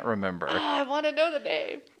can't remember. Oh, I want to know the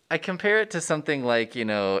name. I compare it to something like,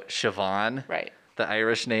 Siobhan, Right. the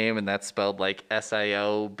Irish name, and that's spelled like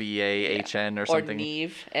Siobahn or something. Or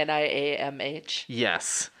Neve, Niamh.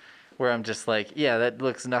 Yes. Where I'm just like, yeah, that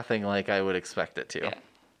looks nothing like I would expect it to. Yeah.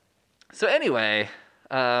 So anyway,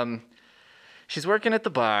 she's working at the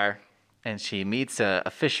bar, and she meets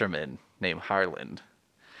a fisherman named Harland.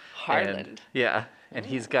 Harland. And, yeah, and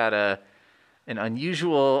he's got an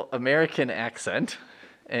unusual American accent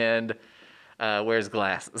and wears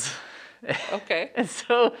glasses. Okay. And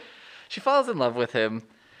so she falls in love with him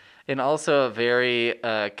in also a very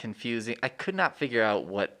confusing. I could not figure out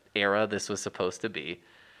what era this was supposed to be,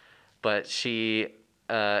 but she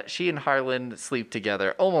and Harlan sleep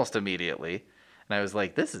together almost immediately, and I was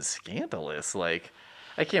like, this is scandalous. Like,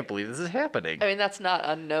 I can't believe this is happening. I mean, that's not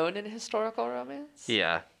unknown in historical romance.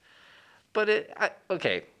 Yeah, but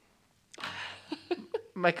okay.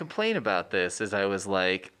 My complaint about this is I was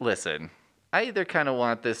like, listen, I either kind of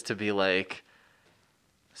want this to be like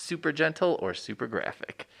super gentle or super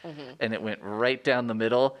graphic. And it went right down the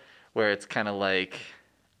middle where it's kind of like,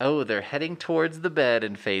 oh, they're heading towards the bed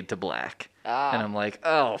and fade to black. And I'm like,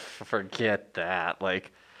 oh, forget that.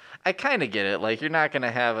 Like, I kind of get it. Like, you're not going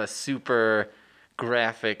to have a super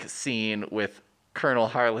graphic scene with Colonel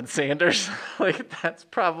Harlan Sanders. Like, that's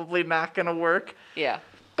probably not going to work. Yeah.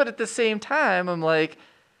 But at the same time, I'm like,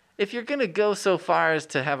 if you're going to go so far as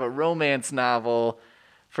to have a romance novel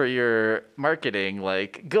for your marketing,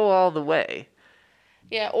 like, go all the way.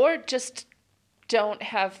 Yeah, or just don't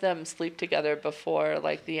have them sleep together before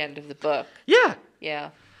like the end of the book. Yeah. Yeah.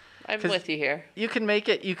 I'm 'Cause with you here. You can make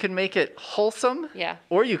it wholesome. Yeah.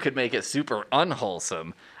 Or you could make it super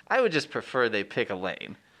unwholesome. I would just prefer they pick a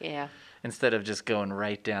lane Yeah. instead of just going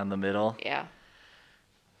right down the middle. Yeah.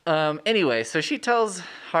 Anyway, so she tells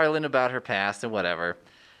Harlan about her past and whatever.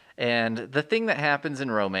 And the thing that happens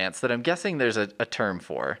in romance that I'm guessing there's a term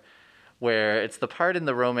for, where it's the part in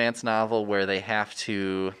the romance novel where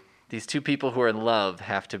these two people who are in love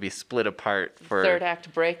have to be split apart for... Third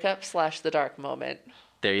act breakup / the dark moment.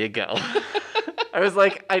 There you go. I was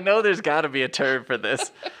like, I know there's got to be a term for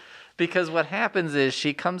this. Because what happens is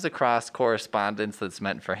she comes across correspondence that's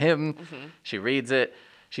meant for him. Mm-hmm. She reads it.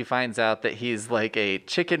 She finds out that he's like a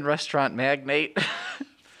chicken restaurant magnate.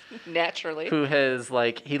 Naturally. Who has,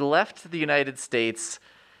 like, he left the United States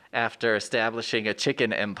after establishing a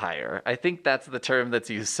chicken empire. I think that's the term that's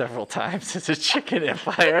used several times. It's a chicken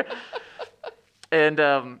empire.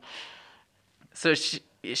 And so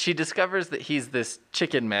she discovers that he's this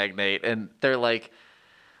chicken magnate, and they're like,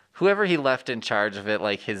 whoever he left in charge of it,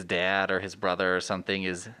 like his dad or his brother or something,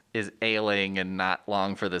 is ailing and not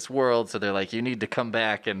long for this world. So they're like, you need to come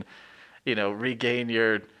back and, regain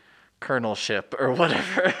your colonelship or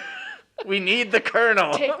whatever. We need the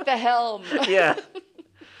colonel. Take the helm. Yeah.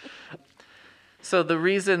 So the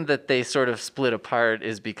reason that they sort of split apart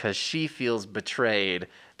is because she feels betrayed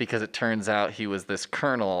because it turns out he was this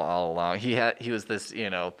colonel all along. He was this,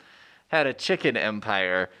 had a chicken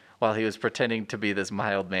empire while he was pretending to be this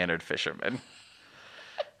mild-mannered fisherman.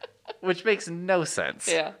 Which makes no sense.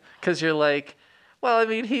 Yeah. Because you're like, well, I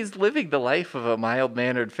mean, he's living the life of a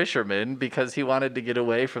mild-mannered fisherman because he wanted to get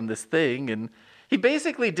away from this thing, and he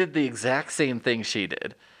basically did the exact same thing she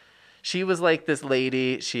did. She was like this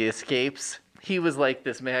lady, she escapes. He was like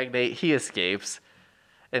this magnate, he escapes.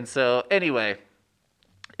 And so, anyway,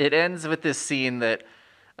 it ends with this scene that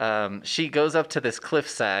she goes up to this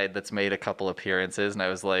cliffside that's made a couple appearances, and I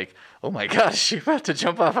was like, oh my gosh, she's about to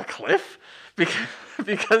jump off a cliff?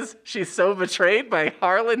 Because she's so betrayed by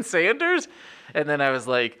Harlan Sanders? And then I was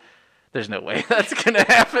like, there's no way that's going to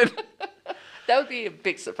happen. That would be a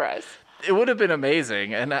big surprise. It would have been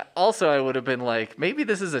amazing. And also I would have been like, maybe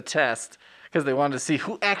this is a test because they wanted to see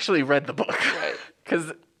who actually read the book. Right.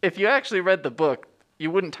 Because if you actually read the book, you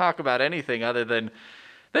wouldn't talk about anything other than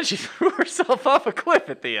then she threw herself off a cliff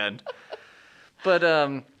at the end.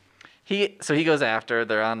 But he goes after her.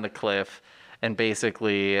 They're on the cliff, and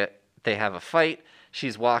basically they have a fight.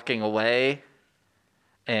 She's walking away,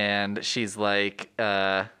 and she's like,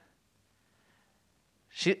 I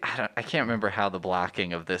can't remember how the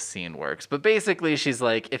blocking of this scene works, but basically she's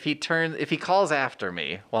like, if he calls after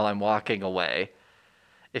me while I'm walking away,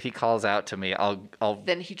 if he calls out to me, I'll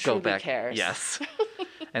then he go truly back. cares. Yes.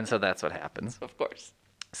 And so that's what happens. Of course.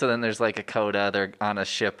 So then there's like a coda. They're on a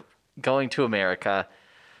ship going to America,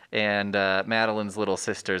 and Madeline's little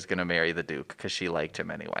sister's going to marry the Duke because she liked him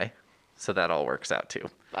anyway. So that all works out too.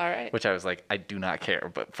 All right. Which I was like, I do not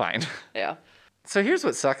care, but fine. Yeah. So here's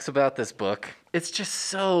what sucks about this book. It's just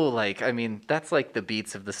so like, I mean, that's like the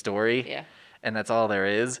beats of the story. Yeah. And that's all there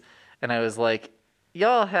is. And I was like,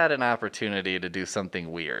 y'all had an opportunity to do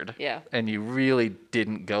something weird. Yeah. And you really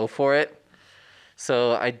didn't go for it.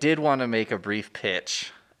 So I did want to make a brief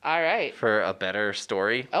pitch. All right. For a better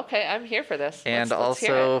story. Okay, I'm here for this. And let's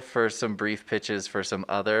hear also it. for some brief pitches for some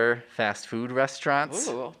other fast food restaurants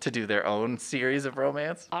to do their own series of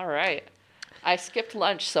romance. All right. I skipped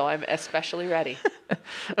lunch, so I'm especially ready.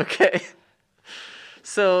 Okay.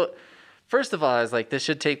 So, first of all, I was like, this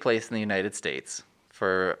should take place in the United States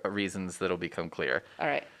for reasons that'll become clear. All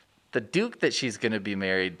right. the duke that she's going to be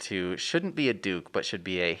married to shouldn't be a duke, but should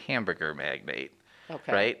be a hamburger magnate,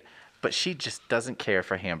 Okay. right? But she just doesn't care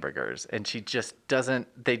for hamburgers, and she just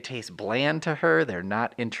doesn't. They taste bland to her. They're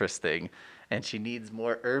not interesting, and she needs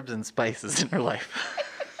more herbs and spices in her life.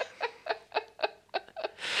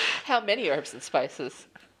 How many herbs and spices?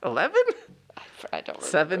 11? I don't remember.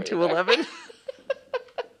 7 to either. 11?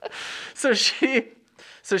 So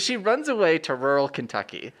she runs away to rural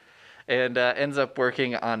Kentucky and ends up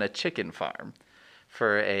working on a chicken farm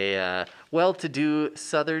for a well-to-do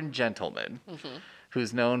Southern gentleman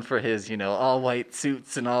who's known for his, all-white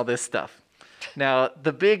suits and all this stuff. Now,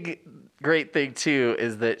 the big great thing, too,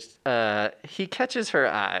 is that he catches her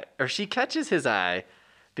eye, or she catches his eye,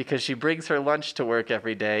 because she brings her lunch to work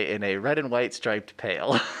every day in a red and white striped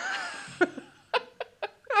pail.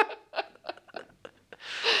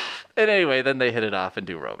 And anyway, then they hit it off and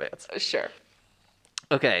do romance. Sure.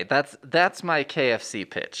 Okay, that's my KFC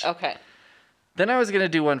pitch. Okay. Then I was going to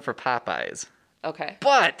do one for Popeyes. Okay.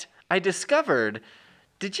 But I discovered,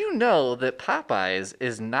 did you know that Popeyes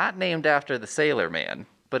is not named after the Sailor Man,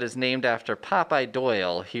 but is named after Popeye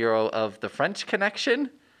Doyle, hero of The French Connection?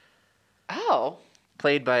 Oh.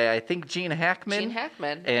 Played by, I think, Gene Hackman. Gene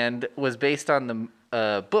Hackman. And was based on the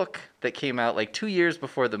book that came out like 2 years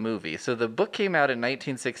before the movie. So the book came out in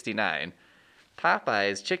 1969.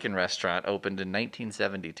 Popeye's Chicken Restaurant opened in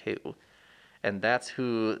 1972. And that's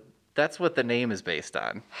what the name is based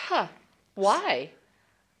on. Huh. Why?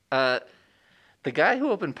 The guy who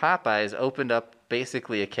opened Popeyes opened up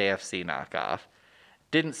basically a KFC knockoff.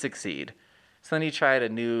 Didn't succeed. So then he tried a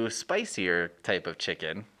new, spicier type of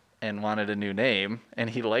chicken and wanted a new name,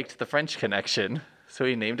 and he liked The French Connection, so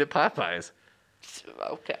he named it Popeyes.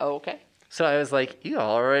 Okay. So I was like, you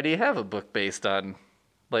already have a book based on,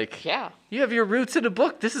 Yeah. you have your roots in a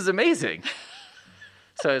book. This is amazing.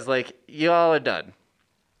 So I was like, you all are done.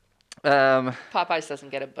 Popeyes doesn't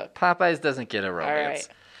get a book. Popeyes doesn't get a romance.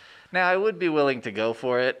 right. Now, I would be willing to go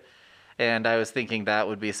for it, and I was thinking that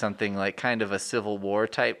would be something like kind of a Civil War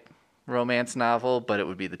type romance novel, but it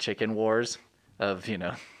would be the Chicken Wars of,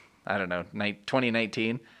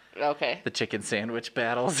 2019, Okay. the chicken sandwich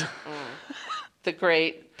battles. The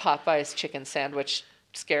great Popeyes chicken sandwich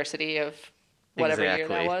scarcity of whatever year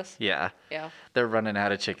that was. Yeah. Yeah. They're running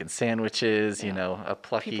out of chicken sandwiches, a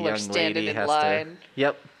plucky People are young standing lady in has line. to.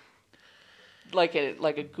 Yep. Like a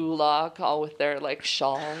gulag, all with their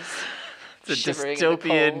shawls. It's a shivering in the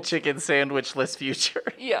dystopian cold. chicken sandwichless future.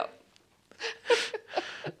 Yeah.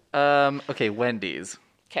 Okay, Wendy's.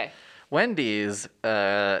 Okay. Wendy's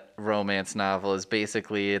romance novel is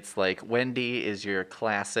basically, it's like Wendy is your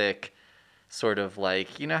classic sort of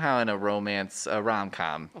like, you know how in a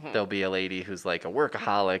rom-com, there'll be a lady who's like a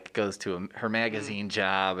workaholic, goes to her magazine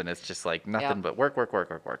job, and it's just like nothing but work.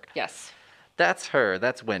 Yes. That's her.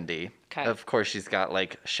 That's Wendy. Okay. Of course, she's got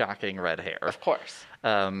like shocking red hair. Of course.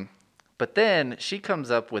 But then she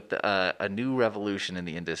comes up with a new revolution in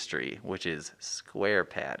the industry, which is square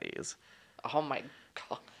patties. Oh my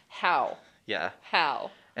God. How? Yeah.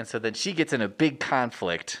 How? And so then she gets in a big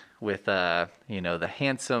conflict with, the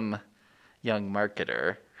handsome young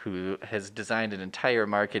marketer who has designed an entire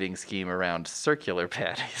marketing scheme around circular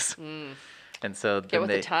patties. And so then with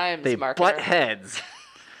the times, they marketer. butt heads.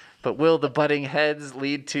 But will the butting heads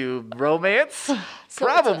lead to romance? So it's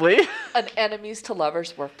Probably. An enemies to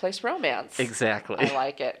lovers workplace romance. Exactly. I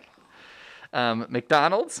like it.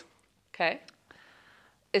 McDonald's? Okay.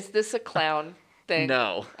 Is this a clown thing?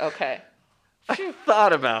 No. Okay. I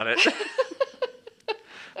thought about it.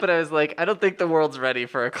 But I was like, I don't think the world's ready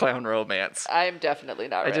for a clown romance. I am definitely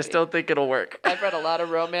not ready. I just don't think it'll work. I've read a lot of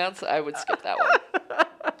romance. I would skip that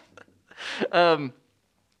one.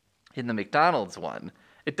 In the McDonald's one,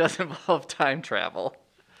 it does involve time travel.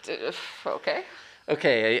 Okay.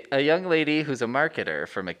 Okay, a young lady who's a marketer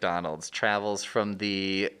for McDonald's travels from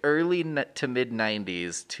the early to mid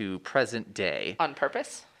 90s to present day. On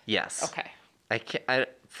purpose? Yes. Okay.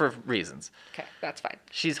 For reasons. Okay, that's fine.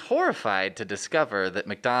 She's horrified to discover that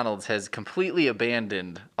McDonald's has completely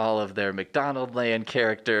abandoned all of their McDonaldland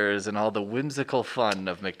characters and all the whimsical fun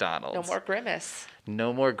of McDonald's. No more Grimace.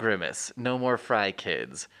 No more Grimace. No more Fry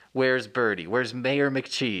Kids. Where's Birdie? Where's Mayor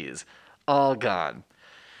McCheese? All gone.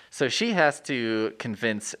 So she has to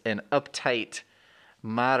convince an uptight,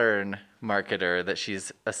 modern marketer that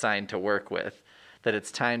she's assigned to work with that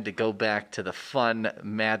it's time to go back to the fun,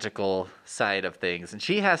 magical side of things. And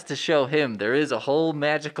she has to show him there is a whole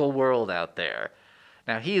magical world out there.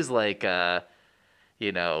 Now, he's like, real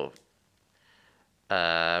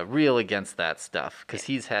against that stuff because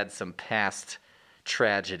he's had some past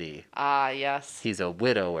tragedy. Ah, yes. He's a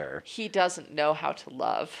widower. He doesn't know how to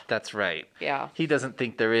love. That's right. Yeah. He doesn't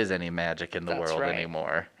think there is any magic in the That's world right.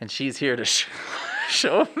 anymore. And she's here to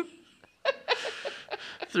show him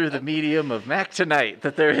through the medium of Mac Tonight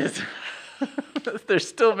that there is there's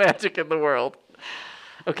still magic in the world.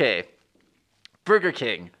 Okay. Burger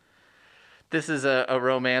King. This is a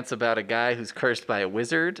romance about a guy who's cursed by a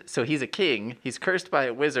wizard. So he's a king. He's cursed by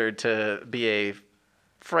a wizard to be a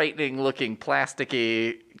frightening-looking,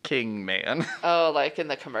 plasticky king man. Oh, like in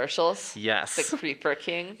the commercials? Yes. The Creeper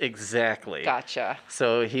King? Exactly. Gotcha.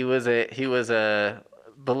 So he was a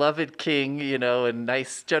beloved king, a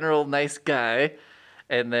nice guy,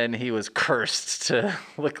 and then he was cursed to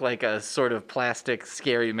look like a sort of plastic,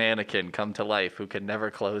 scary mannequin come to life who can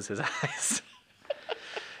never close his eyes.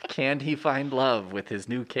 Can he find love with his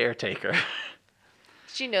new caretaker?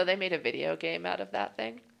 Did you know they made a video game out of that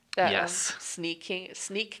thing? That, Yes. Sneak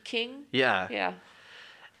King? Yeah. Yeah.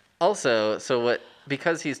 Also,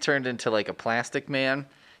 because he's turned into like a plastic man,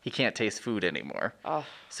 he can't taste food anymore. Oh,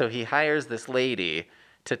 So he hires this lady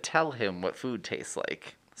to tell him what food tastes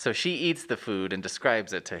like. So she eats the food and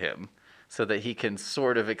describes it to him so that he can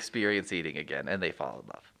sort of experience eating again, and they fall in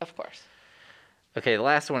love. of course. Okay, the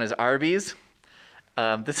last one is Arby's.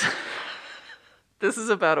 This this is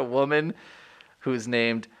about a woman who's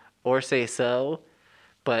named Orse So,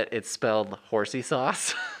 but it's spelled horsey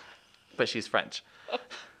sauce, but she's French.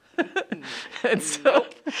 And so,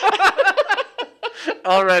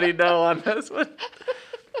 already no on this one.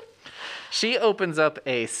 She opens up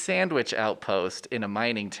a sandwich outpost in the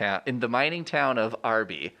mining town of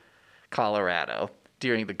Arby, Colorado,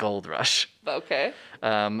 during the gold rush. Okay.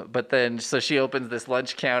 But then, so she opens this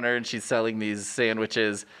lunch counter and she's selling these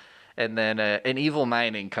sandwiches. And then an evil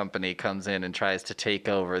mining company comes in and tries to take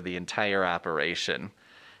over the entire operation.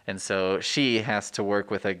 And so she has to work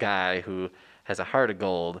with a guy who has a heart of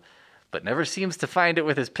gold, but never seems to find it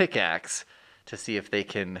with his pickaxe to see if they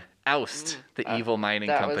can oust the evil mining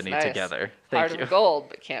That was company nice. together. Heart Thank you. of gold,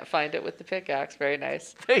 but can't find it with the pickaxe. Very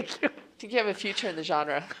nice. Thank you. I think you have a future in the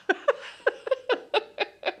genre.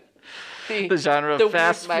 The genre of the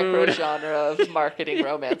fast weird micro food. genre of marketing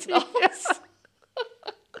romance novels.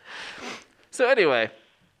 So anyway,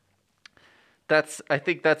 I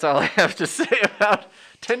think that's all I have to say about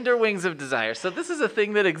Tender Wings of Desire. So this is a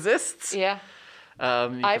thing that exists. Yeah.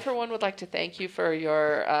 You I, can- for one, would like to thank you for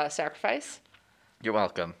your sacrifice. You're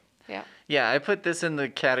welcome. Yeah. Yeah, I put this in the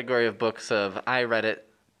category of books of I read it,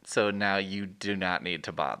 so now you do not need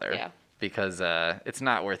to bother. Yeah. Because it's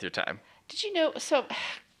not worth your time. Did you know? So,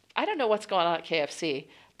 I don't know what's going on at KFC,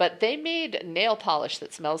 but they made nail polish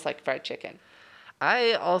that smells like fried chicken.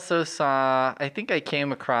 I also I think I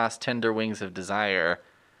came across Tender Wings of Desire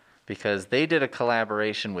because they did a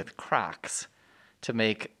collaboration with Crocs to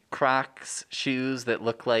make Crocs shoes that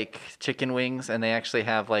look like chicken wings, and they actually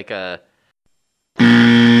have like a...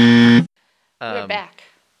 We're back.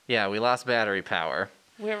 Yeah, we lost battery power.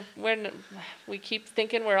 We keep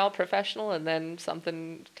thinking we're all professional, and then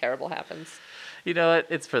something terrible happens. You know what?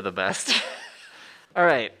 It's for the best. All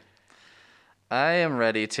right. I am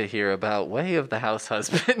ready to hear about Way of the House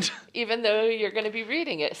Husband. Even though you're going to be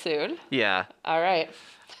reading it soon. Yeah, All right.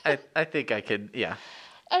 I think I could, yeah.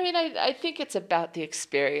 I mean, I think it's about the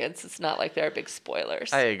experience. It's not like there are big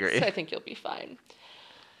spoilers. I agree. So I think you'll be fine.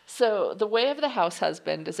 So, The Way of the House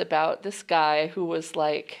Husband is about this guy who was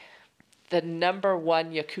like the number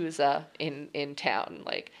one Yakuza in town.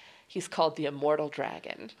 Like, he's called the Immortal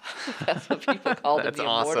Dragon. That's what people called him, That's the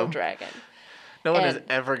Immortal awesome. Dragon. No one is And-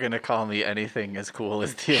 ever going to call me anything as cool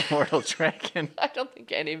as the Immortal Dragon. I don't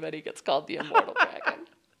think anybody gets called the Immortal Dragon.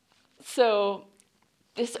 So,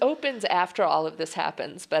 this opens after all of this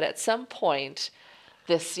happens, but at some point,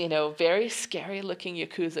 this, very scary looking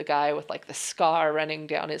Yakuza guy with like the scar running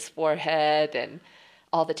down his forehead and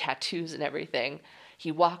all the tattoos and everything,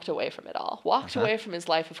 he walked away from it all. Walked away from his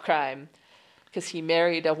life of crime because he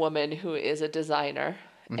married a woman who is a designer,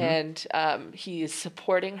 and he is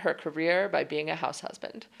supporting her career by being a house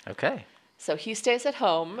husband. Okay. So he stays at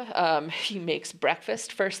home. He makes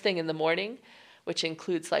breakfast first thing in the morning, which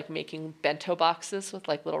includes like making bento boxes with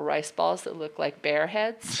like little rice balls that look like bear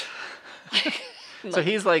heads. So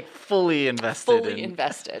he's like fully invested Fully in...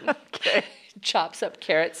 invested. Okay. Chops up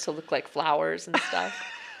carrots to look like flowers and stuff.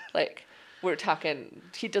 Like, we're talking,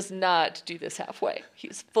 he does not do this halfway.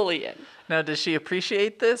 He's fully in. Now, does she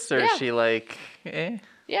appreciate this, or Yeah. is she like, eh?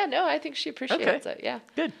 Yeah, no, I think she appreciates it. Yeah.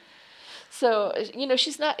 Good. So,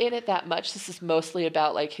 she's not in it that much. This is mostly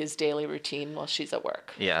about like his daily routine while she's at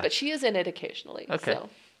work. Yeah. But she is in it occasionally. Okay. So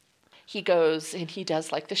he goes and he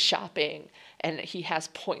does like the shopping, and he has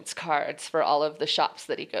points cards for all of the shops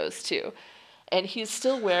that he goes to. And he's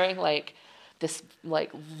still wearing like this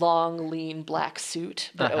like long, lean black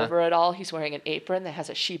suit, but Uh-huh. over it all, he's wearing an apron that has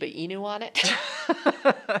a Shiba Inu on it,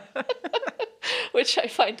 which I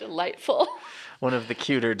find delightful. One of the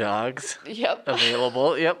cuter dogs Yep.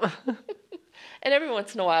 available. Yep. And every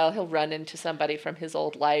once in a while, he'll run into somebody from his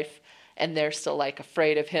old life, and they're still like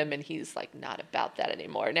afraid of him, and he's like not about that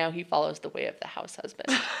anymore. Now he follows the way of the house husband.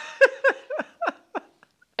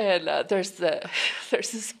 And there's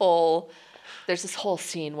this whole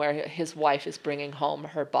scene where his wife is bringing home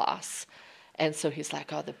her boss, and so he's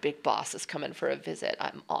like, "Oh, the big boss is coming for a visit.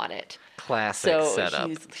 I'm on it." Classic So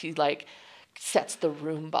setup. he like sets the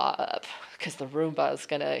Roomba up because the Roomba is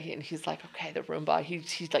gonna. And he's like, "Okay, the Roomba."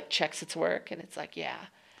 He like checks its work, and it's like, "Yeah,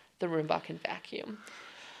 the Roomba can vacuum."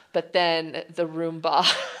 But then the Roomba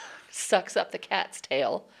sucks up the cat's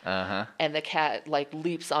tail, Uh-huh. and the cat like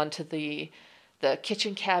leaps onto the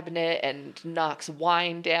kitchen cabinet and knocks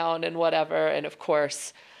wine down and whatever. And of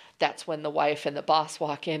course, that's when the wife and the boss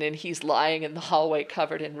walk in, and he's lying in the hallway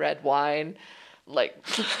covered in red wine, like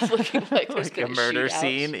looking like there's Like a been murder shootout.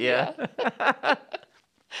 scene, yeah.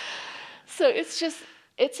 So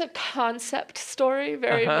it's a concept story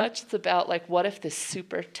very Uh-huh. much. It's about like, what if this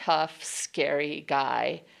super tough, scary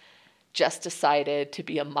guy just decided to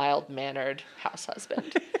be a mild-mannered house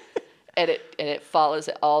husband? And it follows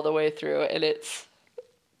it all the way through, and it's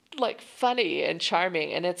like funny and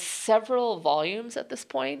charming, and it's several volumes at this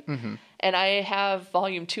point. Mm-hmm. And I have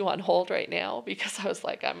volume 2 on hold right now because I was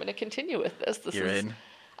like, I'm going to continue with this. You're in.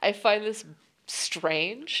 I find this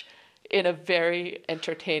strange in a very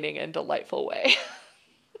entertaining and delightful way.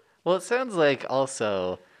 Well, it sounds like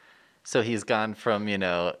also, so he's gone from,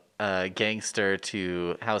 gangster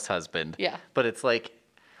to house husband. Yeah. But it's like,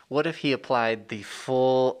 what if he applied the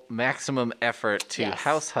full maximum effort to Yes.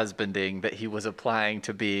 house husbanding that he was applying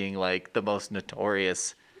to being like the most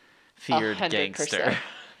notorious, feared 100%. gangster?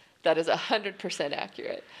 That is 100%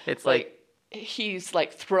 accurate. It's like he's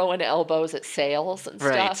like throwing elbows at sales and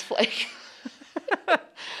Right. stuff. Like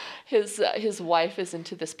his wife is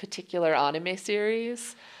into this particular anime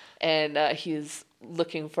series, and he's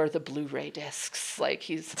looking for the Blu-ray discs. Like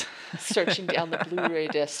he's searching down the Blu-ray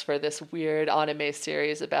discs for this weird anime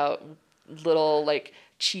series about little like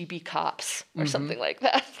chibi cops or something like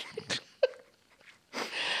that.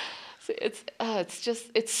 So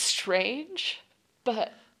it's strange,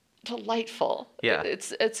 but delightful. Yeah.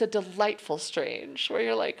 It's a delightful strange where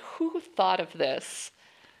you're like, who thought of this?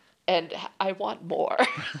 And I want more.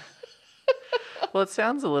 Well, it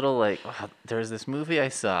sounds a little like there's this movie I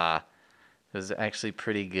saw. It was actually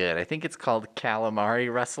pretty good. I think it's called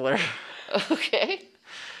Calamari Wrestler. Okay.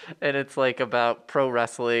 And it's like about pro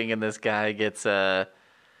wrestling, and this guy gets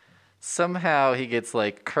somehow he gets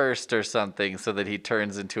like cursed or something so that he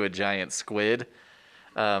turns into a giant squid.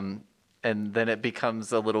 And then it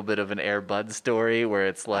becomes a little bit of an Air Bud story where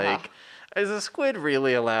it's like, is a squid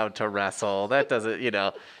really allowed to wrestle? That doesn't,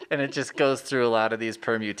 and it just goes through a lot of these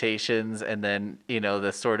permutations. And then,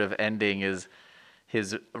 the sort of ending is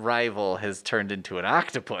his rival has turned into an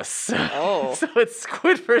octopus. Oh. So it's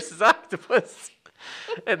squid versus octopus.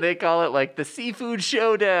 And they call it like the seafood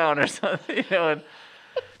showdown or something,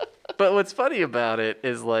 But what's funny about it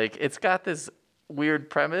is like it's got this weird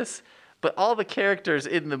premise, but all the characters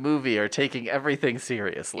in the movie are taking everything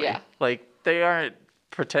seriously. Yeah. Like they aren't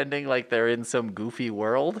pretending like they're in some goofy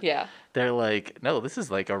world. Yeah. They're like, no, this is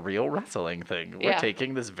like a real wrestling thing. We're Yeah.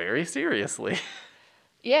 taking this very seriously.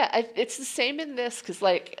 Yeah, it's the same in this because,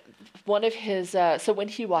 like, one of his... so when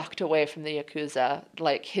he walked away from the Yakuza,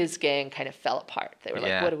 like, his gang kind of fell apart. They were like,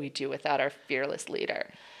 Yeah. what do we do without our fearless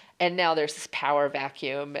leader? And now there's this power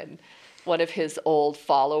vacuum, and one of his old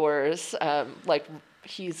followers, like,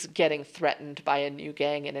 he's getting threatened by a new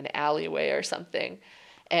gang in an alleyway or something.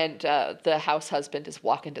 And the house husband is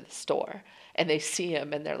walking to the store, and they see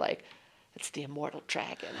him, and they're like, it's the immortal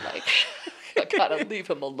dragon. Like, I gotta leave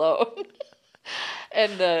him alone.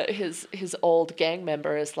 And his old gang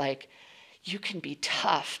member is like, you can be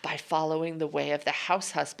tough by following the way of the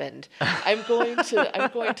house husband. I'm going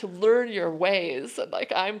to learn your ways, and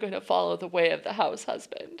like I'm going to follow the way of the house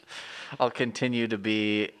husband. I'll continue to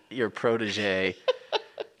be your protege.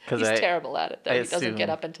 He's terrible at it though. I He doesn't get assume.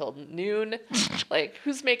 up until noon. Like,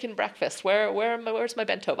 who's making breakfast? Where's my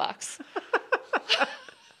bento box?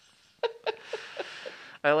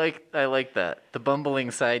 I like that. The bumbling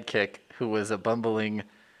sidekick, who was a bumbling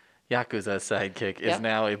Yakuza sidekick, is Yep.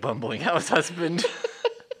 now a bumbling house husband.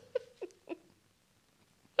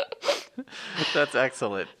 That's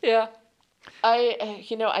excellent. Yeah.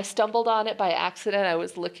 I stumbled on it by accident. I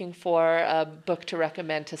was looking for a book to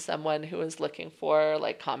recommend to someone who was looking for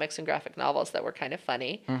like comics and graphic novels that were kind of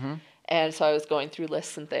funny. And so I was going through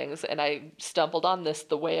lists and things, and I stumbled on this,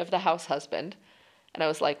 The Way of the House Husband. And I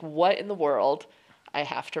was like, what in the world? I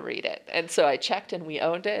have to read it. And so I checked, and we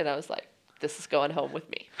owned it, and I was like, this is going home with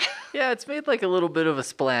me. Yeah, it's made like a little bit of a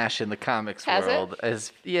splash in the comics Has it? world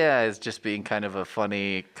as just being kind of a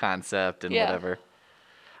funny concept and Yeah. whatever.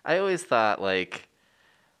 I always thought like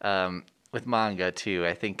with manga too,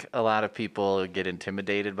 I think a lot of people get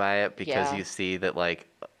intimidated by it because Yeah. you see that like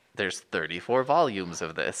there's 34 volumes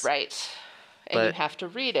of this. Right. And you But- have to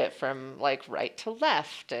read it from like right to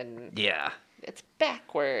left, and Yeah. it's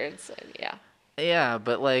backwards. And yeah. Yeah,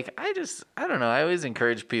 but like I don't know, I always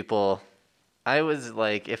encourage people. I was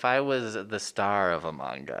like, if I was the star of a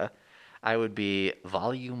manga, I would be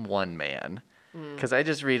volume 1 man. Because I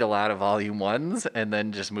just read a lot of volume 1s and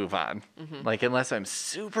then just move on. Like, unless I'm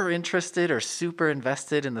super interested or super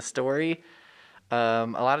invested in the story, a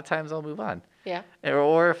lot of times I'll move on. Yeah.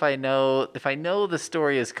 Or if I know the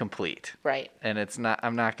story is complete Right. and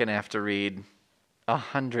I'm not gonna have to read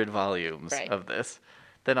 100 volumes Right. of this,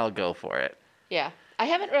 then I'll go for it. Yeah. I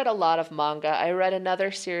haven't read a lot of manga. I read another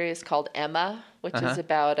series called Emma, which is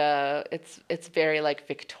about it's very like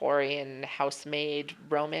Victorian housemaid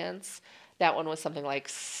romance. That one was something like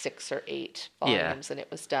 6 or 8 Yeah. volumes, and it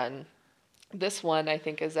was done. This one I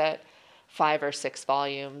think is at 5 or 6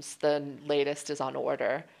 volumes. The latest is on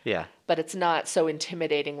order. Yeah. But it's not so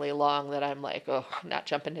intimidatingly long that I'm like, oh, I'm not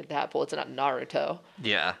jumping into that pool. It's not Naruto.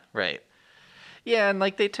 Yeah, right. Yeah, and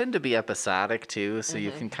like they tend to be episodic too, so you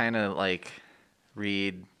can kind of like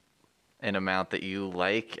read an amount that you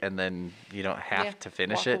like and then you don't have Yeah, to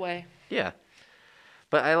finish walk it. away. Yeah.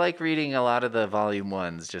 But I like reading a lot of the volume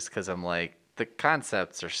 1s just because I'm like, the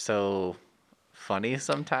concepts are so funny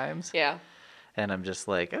sometimes. Yeah. And I'm just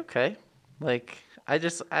like, okay. Like, I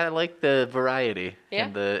like the variety Yeah.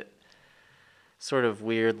 and the sort of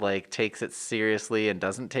weird, like, takes it seriously and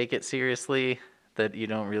doesn't take it seriously that you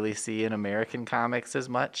don't really see in American comics as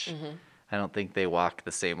much. I don't think they walk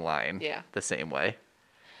the same line Yeah. the same way.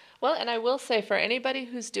 Well, and I will say for anybody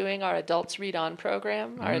who's doing our Adults Read On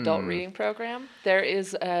program, our adult reading program, there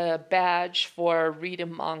is a badge for read a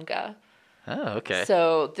manga. Oh, okay.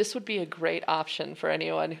 So this would be a great option for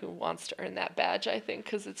anyone who wants to earn that badge, I think,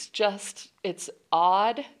 because it's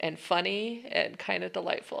odd and funny and kind of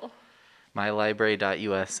delightful.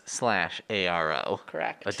 mylibrary.us/ARO.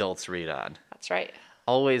 Correct. Adults Read On. That's right.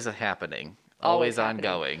 Always happening. Always Always happening.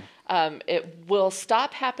 ongoing. It will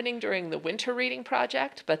stop happening during the winter reading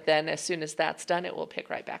project, but then as soon as that's done, it will pick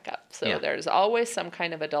right back up. So Yeah. there's always some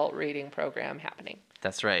kind of adult reading program happening.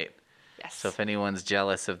 That's right. Yes. So if anyone's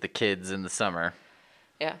jealous of the kids in the summer,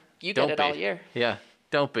 Yeah. You don't get it be. all year. Yeah,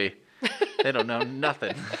 don't be. They don't know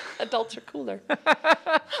nothing. Adults are cooler.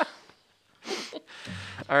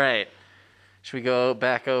 All right. Should we go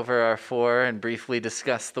back over our 4 and briefly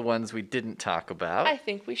discuss the ones we didn't talk about? I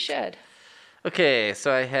think we should. Okay,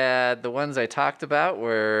 so I had the ones I talked about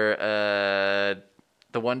were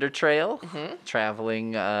The Wonder Trail,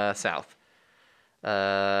 traveling south.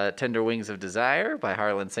 Tender Wings of Desire by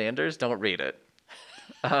Harlan Sanders. Don't read it.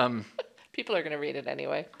 People are going to read it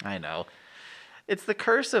anyway. I know. It's the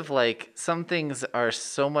curse of like some things are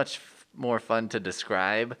so much more fun to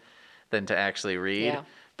describe than to actually read. Yeah.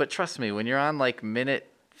 But trust me, when you're on like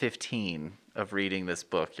minute 15 of reading this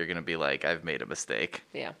book, you're going to be like, I've made a mistake.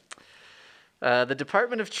 Yeah. The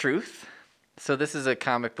Department of Truth. So this is a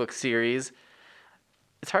comic book series.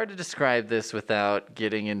 It's hard to describe this without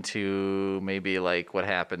getting into maybe like what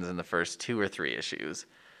happens in the first 2 or 3 issues.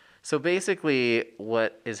 So basically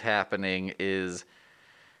what is happening is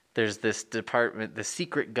there's this department, the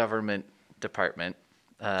secret government department.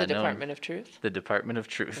 The Department of Truth. The Department of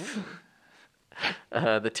Truth.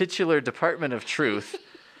 The titular Department of Truth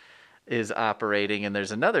is operating, and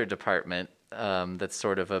there's another department that's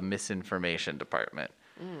sort of a misinformation department.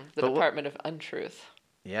 The But Department of Untruth.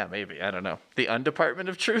 Yeah, maybe. I don't know. The Undepartment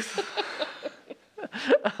of Truth.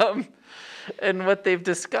 And what they've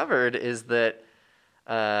discovered is that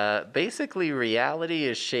basically reality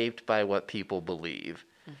is shaped by what people believe.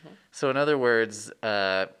 So in other words,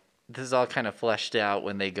 this is all kind of fleshed out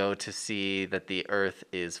when they go to see that the Earth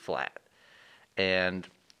is flat. And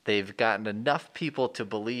they've gotten enough people to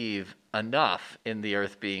believe enough in the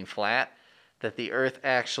Earth being flat that the Earth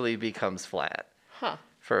actually becomes flat Huh.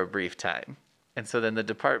 for a brief time. And so then the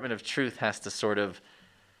Department of Truth has to sort of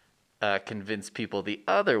convince people the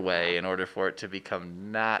other way in order for it to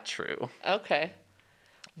become not true. Okay.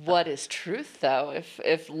 What is truth, though?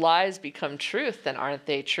 If lies become truth, then aren't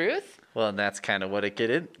they truth? Well, and that's kind of what it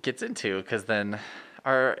gets into, because then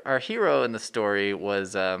our hero in the story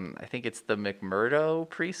was, I think it's the McMurdo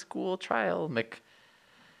preschool trial,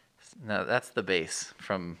 No, that's the bass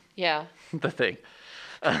from Yeah. the thing.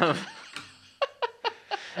 Um,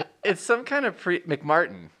 it's some kind of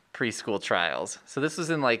McMartin preschool trials. So this was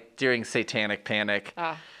in like during Satanic Panic.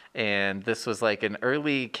 Ah. And this was like an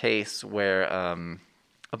early case where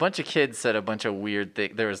a bunch of kids said a bunch of weird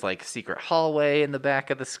things. There was like a secret hallway in the back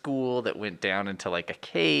of the school that went down into like a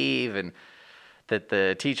cave, and that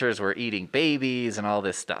the teachers were eating babies and all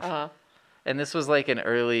this stuff. Uh-huh. And this was like an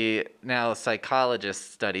early, now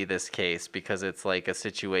psychologists study this case because it's like a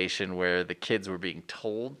situation where the kids were being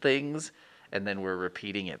told things and then were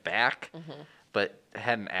repeating it back, but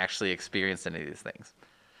hadn't actually experienced any of these things.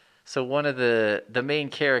 So one of the main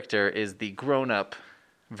character is the grown-up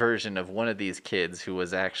version of one of these kids who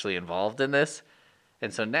was actually involved in this.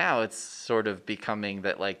 And so now it's sort of becoming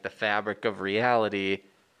that like the fabric of reality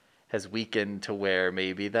has weakened to where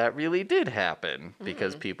maybe that really did happen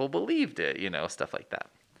because people believed it, you know, stuff like that.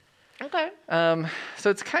 Okay. So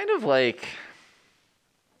it's kind of like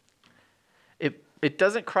it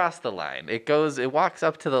doesn't cross the line. It walks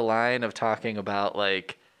up to the line of talking about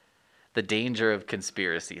like the danger of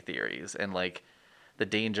conspiracy theories and like the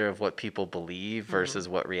danger of what people believe versus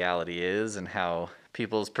what reality is, and how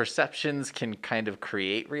people's perceptions can kind of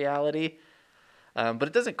create reality. But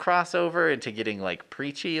it doesn't cross over into getting like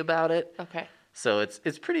preachy about it. Okay. So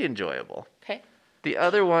it's pretty enjoyable. Okay. The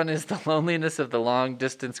other one is The Loneliness of the Long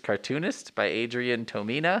Distance Cartoonist by Adrian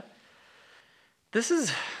Tomina.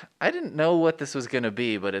 I didn't know what this was going to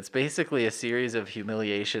be, but it's basically a series of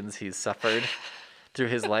humiliations he's suffered through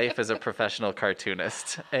his life as a professional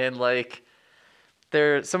cartoonist. And like,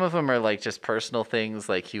 some of them are like just personal things.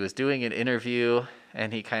 Like he was doing an interview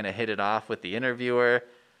and he kind of hit it off with the interviewer.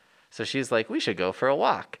 So she's like, we should go for a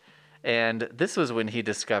walk. And this was when he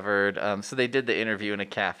discovered, so they did the interview in a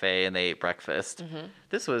cafe and they ate breakfast.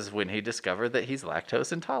 This was when he discovered that he's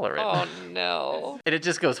lactose intolerant. Oh, no. And it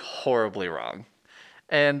just goes horribly wrong.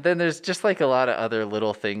 And then there's just like a lot of other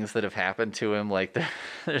little things that have happened to him. Like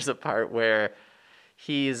there's a part where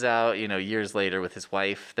he's out, you know, years later with his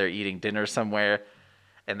wife. They're eating dinner somewhere.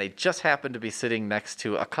 And they just happen to be sitting next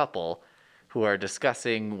to a couple who are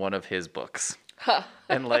discussing one of his books.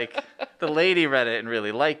 And like the lady read it and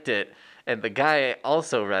really liked it, and the guy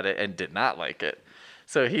also read it and did not like it.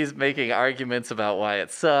 So he's making arguments about why it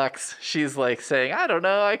sucks. She's like saying, I don't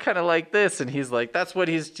know, I kind of like this, and he's like, that's what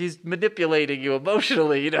he's manipulating you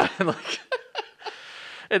emotionally, you know. And like,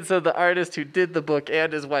 and so the artist who did the book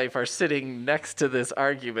and his wife are sitting next to this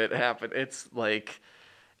argument happen. It's like,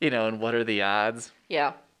 you know, and what are the odds?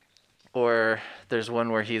 Yeah. Or there's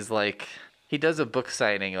one where he does a book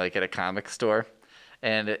signing like at a comic store,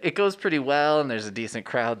 and it goes pretty well and there's a decent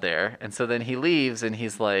crowd there. And so then he leaves and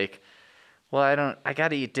he's like, well, I got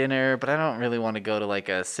to eat dinner, but I don't really want to go to like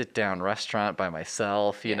a sit down restaurant by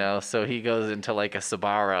myself, you know? So he goes into like a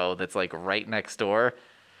Sbarro that's like right next door.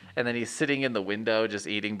 And then he's sitting in the window just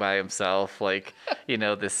eating by himself, like, you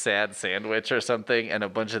know, this sad sandwich or something. And a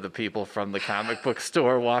bunch of the people from the comic book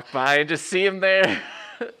store walk by and just see him there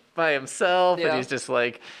by himself. Yeah. And he's just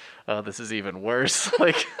like, oh, this is even worse.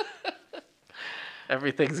 Like,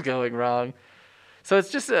 everything's going wrong. So it's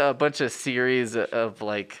just a bunch of series of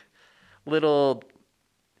like little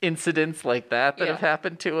incidents like that have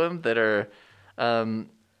happened to him that are,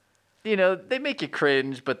 you know, they make you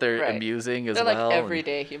cringe, but they're amusing as well. They're like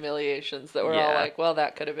everyday humiliations that we're all like, well,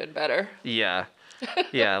 that could have been better. Yeah.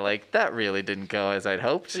 Yeah, like that really didn't go as I'd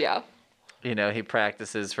hoped. Yeah. You know, he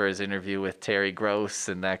practices for his interview with Terry Gross,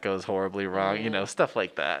 and that goes horribly wrong. You know, stuff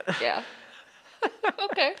like that. Yeah.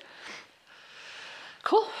 Okay.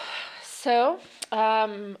 Cool. So,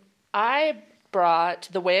 I brought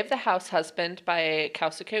The Way of the House Husband by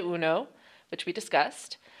Kausuke Uno, which we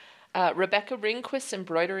discussed. Rebecca Ringquist's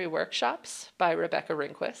Embroidery Workshops by Rebecca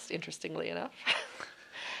Ringquist, interestingly enough.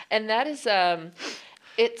 And that is,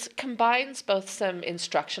 it combines both some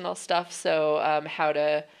instructional stuff, so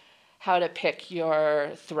how to pick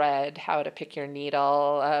your thread, how to pick your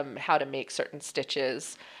needle, how to make certain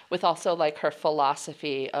stitches, with also like her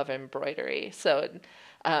philosophy of embroidery. So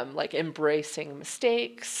like embracing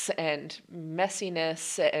mistakes and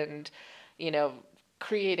messiness and, you know,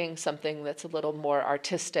 creating something that's a little more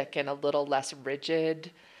artistic and a little less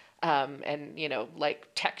rigid, and, you know, like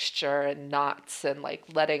texture and knots, and like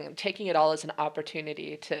taking it all as an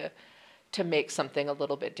opportunity to make something a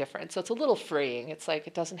little bit different. So it's a little freeing. It's like,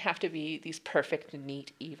 it doesn't have to be these perfect,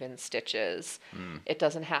 neat, even stitches. It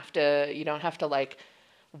doesn't have to, you don't have to like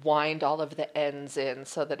wind all of the ends in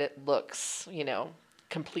so that it looks, you know,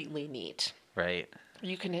 completely neat. Right.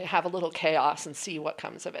 You can have a little chaos and see what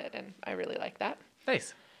comes of it. And I really like that.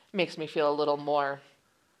 Nice. Makes me feel a little more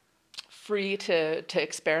free to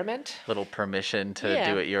experiment. Little permission to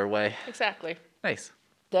Yeah. do it your way. Exactly. Nice.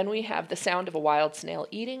 Then we have The Sound of a Wild Snail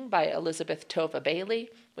Eating by Elizabeth Tova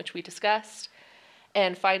Bailey, which we discussed.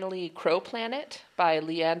 And finally, Crow Planet by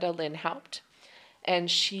Leanda Lynn Haupt. And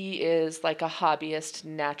she is like a hobbyist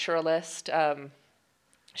naturalist.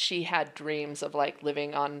 She had dreams of like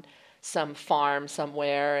living on some farm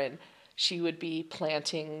somewhere, and she would be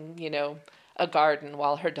planting, a garden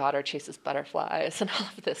while her daughter chases butterflies and all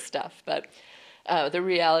of this stuff. But the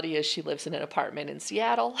reality is she lives in an apartment in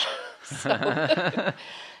Seattle.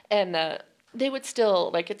 And they would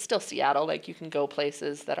still, it's still Seattle. Like, you can go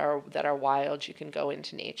places that are wild. You can go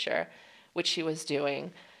into nature, which she was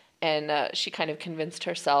doing. And she kind of convinced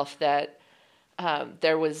herself that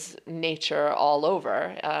there was nature all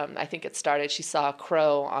over. I think it started, she saw a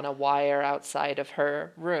crow on a wire outside of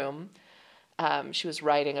her room. She was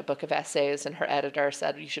writing a book of essays, and her editor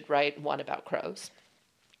said, you should write one about crows,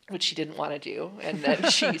 which she didn't want to do. And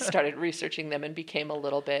then she started researching them and became a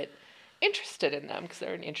little bit interested in them because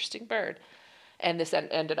they're an interesting bird. And this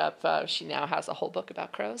ended up, she now has a whole book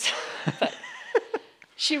about crows. But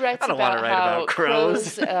she writes about how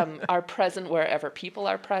crows are present wherever people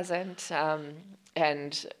are present.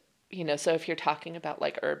 And, so if you're talking about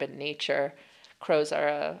like urban nature, crows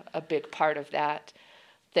are a big part of that.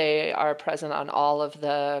 They are present on all of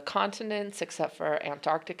the continents except for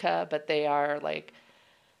Antarctica, but they are like,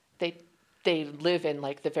 they live in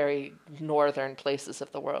like the very northern places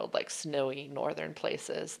of the world, like snowy northern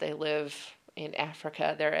places. They live in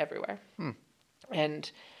Africa. They're everywhere. And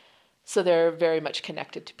so they're very much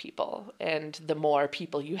connected to people. And the more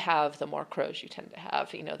people you have, the more crows you tend to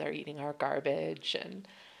have. They're eating our garbage. And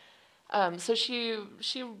so she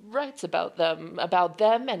writes about them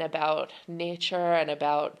and about nature and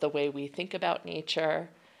about the way we think about nature,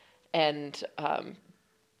 and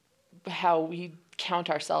how we count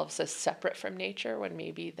ourselves as separate from nature when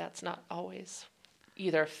maybe that's not always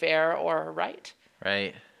either fair or right.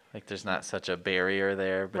 Right. Like there's not such a barrier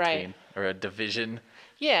there between, right. Or a division.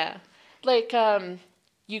 Yeah. Like,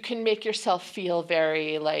 you can make yourself feel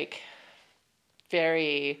very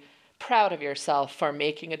proud of yourself for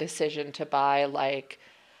making a decision to buy like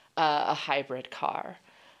a hybrid car.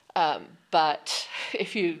 But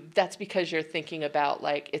that's because you're thinking about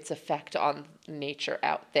like its effect on nature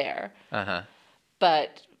out there. Uh-huh.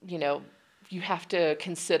 But, you have to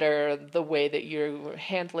consider the way that you're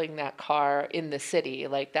handling that car in the city.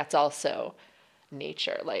 Like, that's also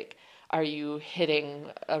nature. Like, are you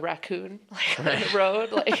hitting a raccoon on the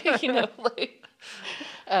road?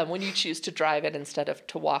 When you choose to drive it instead of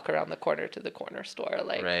to walk around the corner to the corner store.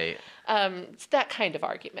 Right. It's that kind of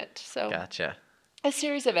argument. So Gotcha. A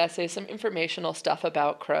series of essays, some informational stuff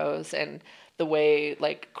about crows and the way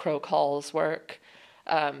like crow calls work.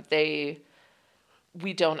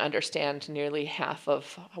 We don't understand nearly half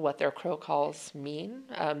of what their crow calls mean.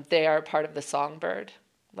 They are part of the songbird,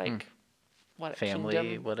 what family,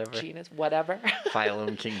 kingdom, whatever, genus, whatever.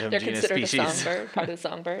 Phylum, kingdom, They're genus, considered species. a songbird, part of the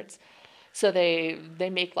songbirds. So they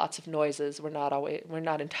make lots of noises. We're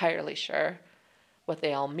not entirely sure what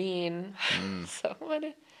they all mean. So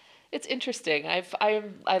it's interesting.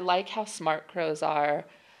 I like how smart crows are.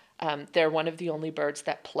 They're one of the only birds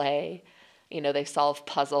that play. They solve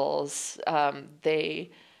puzzles.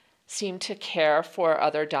 They seem to care for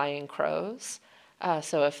other dying crows.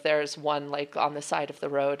 So if there's one like on the side of the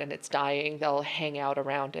road and it's dying, they'll hang out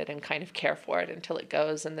around it and kind of care for it until it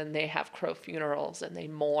goes. And then they have crow funerals and they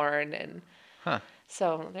mourn. And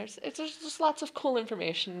so there's just lots of cool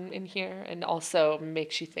information in here, and also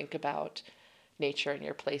makes you think about nature and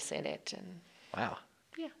your place in it. And wow.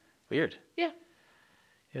 Yeah. Weird. Yeah.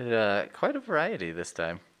 You had quite a variety this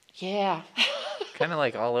time. Yeah. Kind of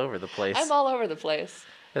like all over the place. I'm all over the place.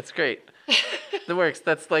 That's great. That works.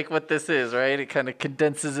 That's like what this is, right? It kind of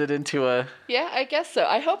condenses it into a... Yeah, I guess so.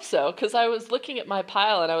 I hope so, because I was looking at my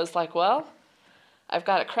pile and I was like, well, I've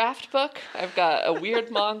got a craft book, I've got a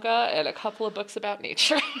weird manga, and a couple of books about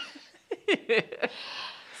nature.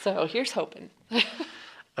 So here's hoping.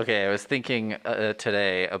 Okay, I was thinking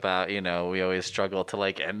today about, we always struggle to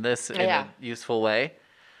like end this in a useful way.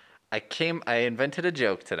 I invented a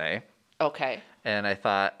joke today. Okay. And I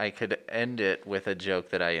thought I could end it with a joke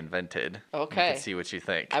that I invented. Okay. You can see what you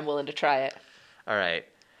think. I'm willing to try it. All right.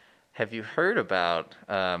 Have you heard about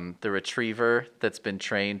the retriever that's been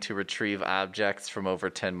trained to retrieve objects from over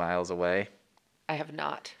 10 miles away? I have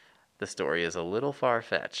not. The story is a little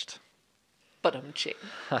far-fetched. But I'm cheating.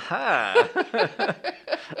 Haha.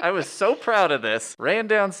 I was so proud of this. Ran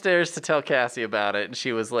downstairs to tell Cassie about it, and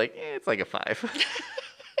she was like, it's like a 5.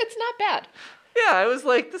 It's not bad. Yeah, I was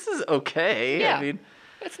like, this is okay. Yeah, I mean,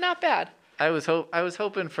 it's not bad. I was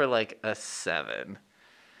hoping for like a 7.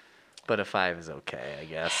 But a 5 is okay, I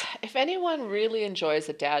guess. If anyone really enjoys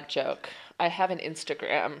a dad joke, I have an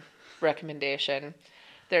Instagram recommendation.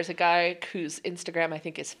 There's a guy whose Instagram I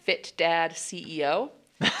think is Fit Dad CEO.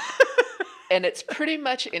 And it's pretty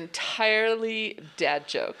much entirely dad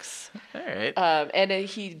jokes. All right. And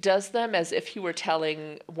he does them as if he were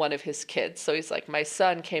telling one of his kids. So he's like, my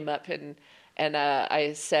son came up and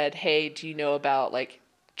I said, hey, do you know about like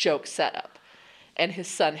joke setup? And his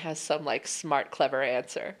son has some like smart, clever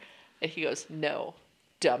answer. And he goes, no,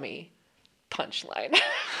 dummy, punchline.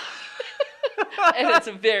 And it's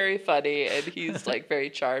very funny, and he's like very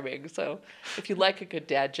charming. So if you like a good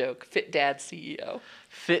dad joke, Fit Dad CEO.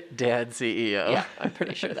 Fit Dad CEO. Yeah, I'm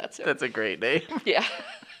pretty sure that's it. That's a great name. Yeah.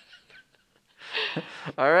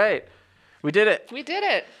 All right. We did it. We did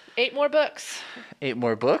it. 8 more books. 8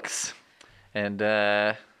 more books. And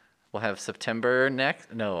we'll have September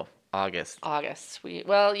next. No, August. August.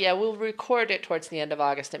 We'll record it towards the end of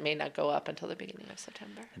August. It may not go up until the beginning of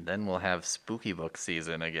September. And then we'll have spooky book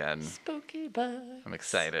season again. Spooky books. I'm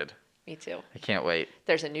excited. Me too. I can't wait.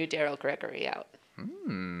 There's a new Daryl Gregory out.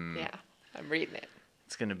 Yeah, I'm reading it.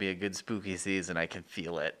 It's going to be a good spooky season. I can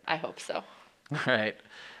feel it. I hope so. All right.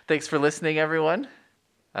 Thanks for listening, everyone.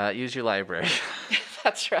 Use your library.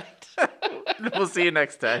 That's right. We'll see you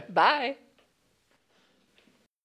next time. Bye.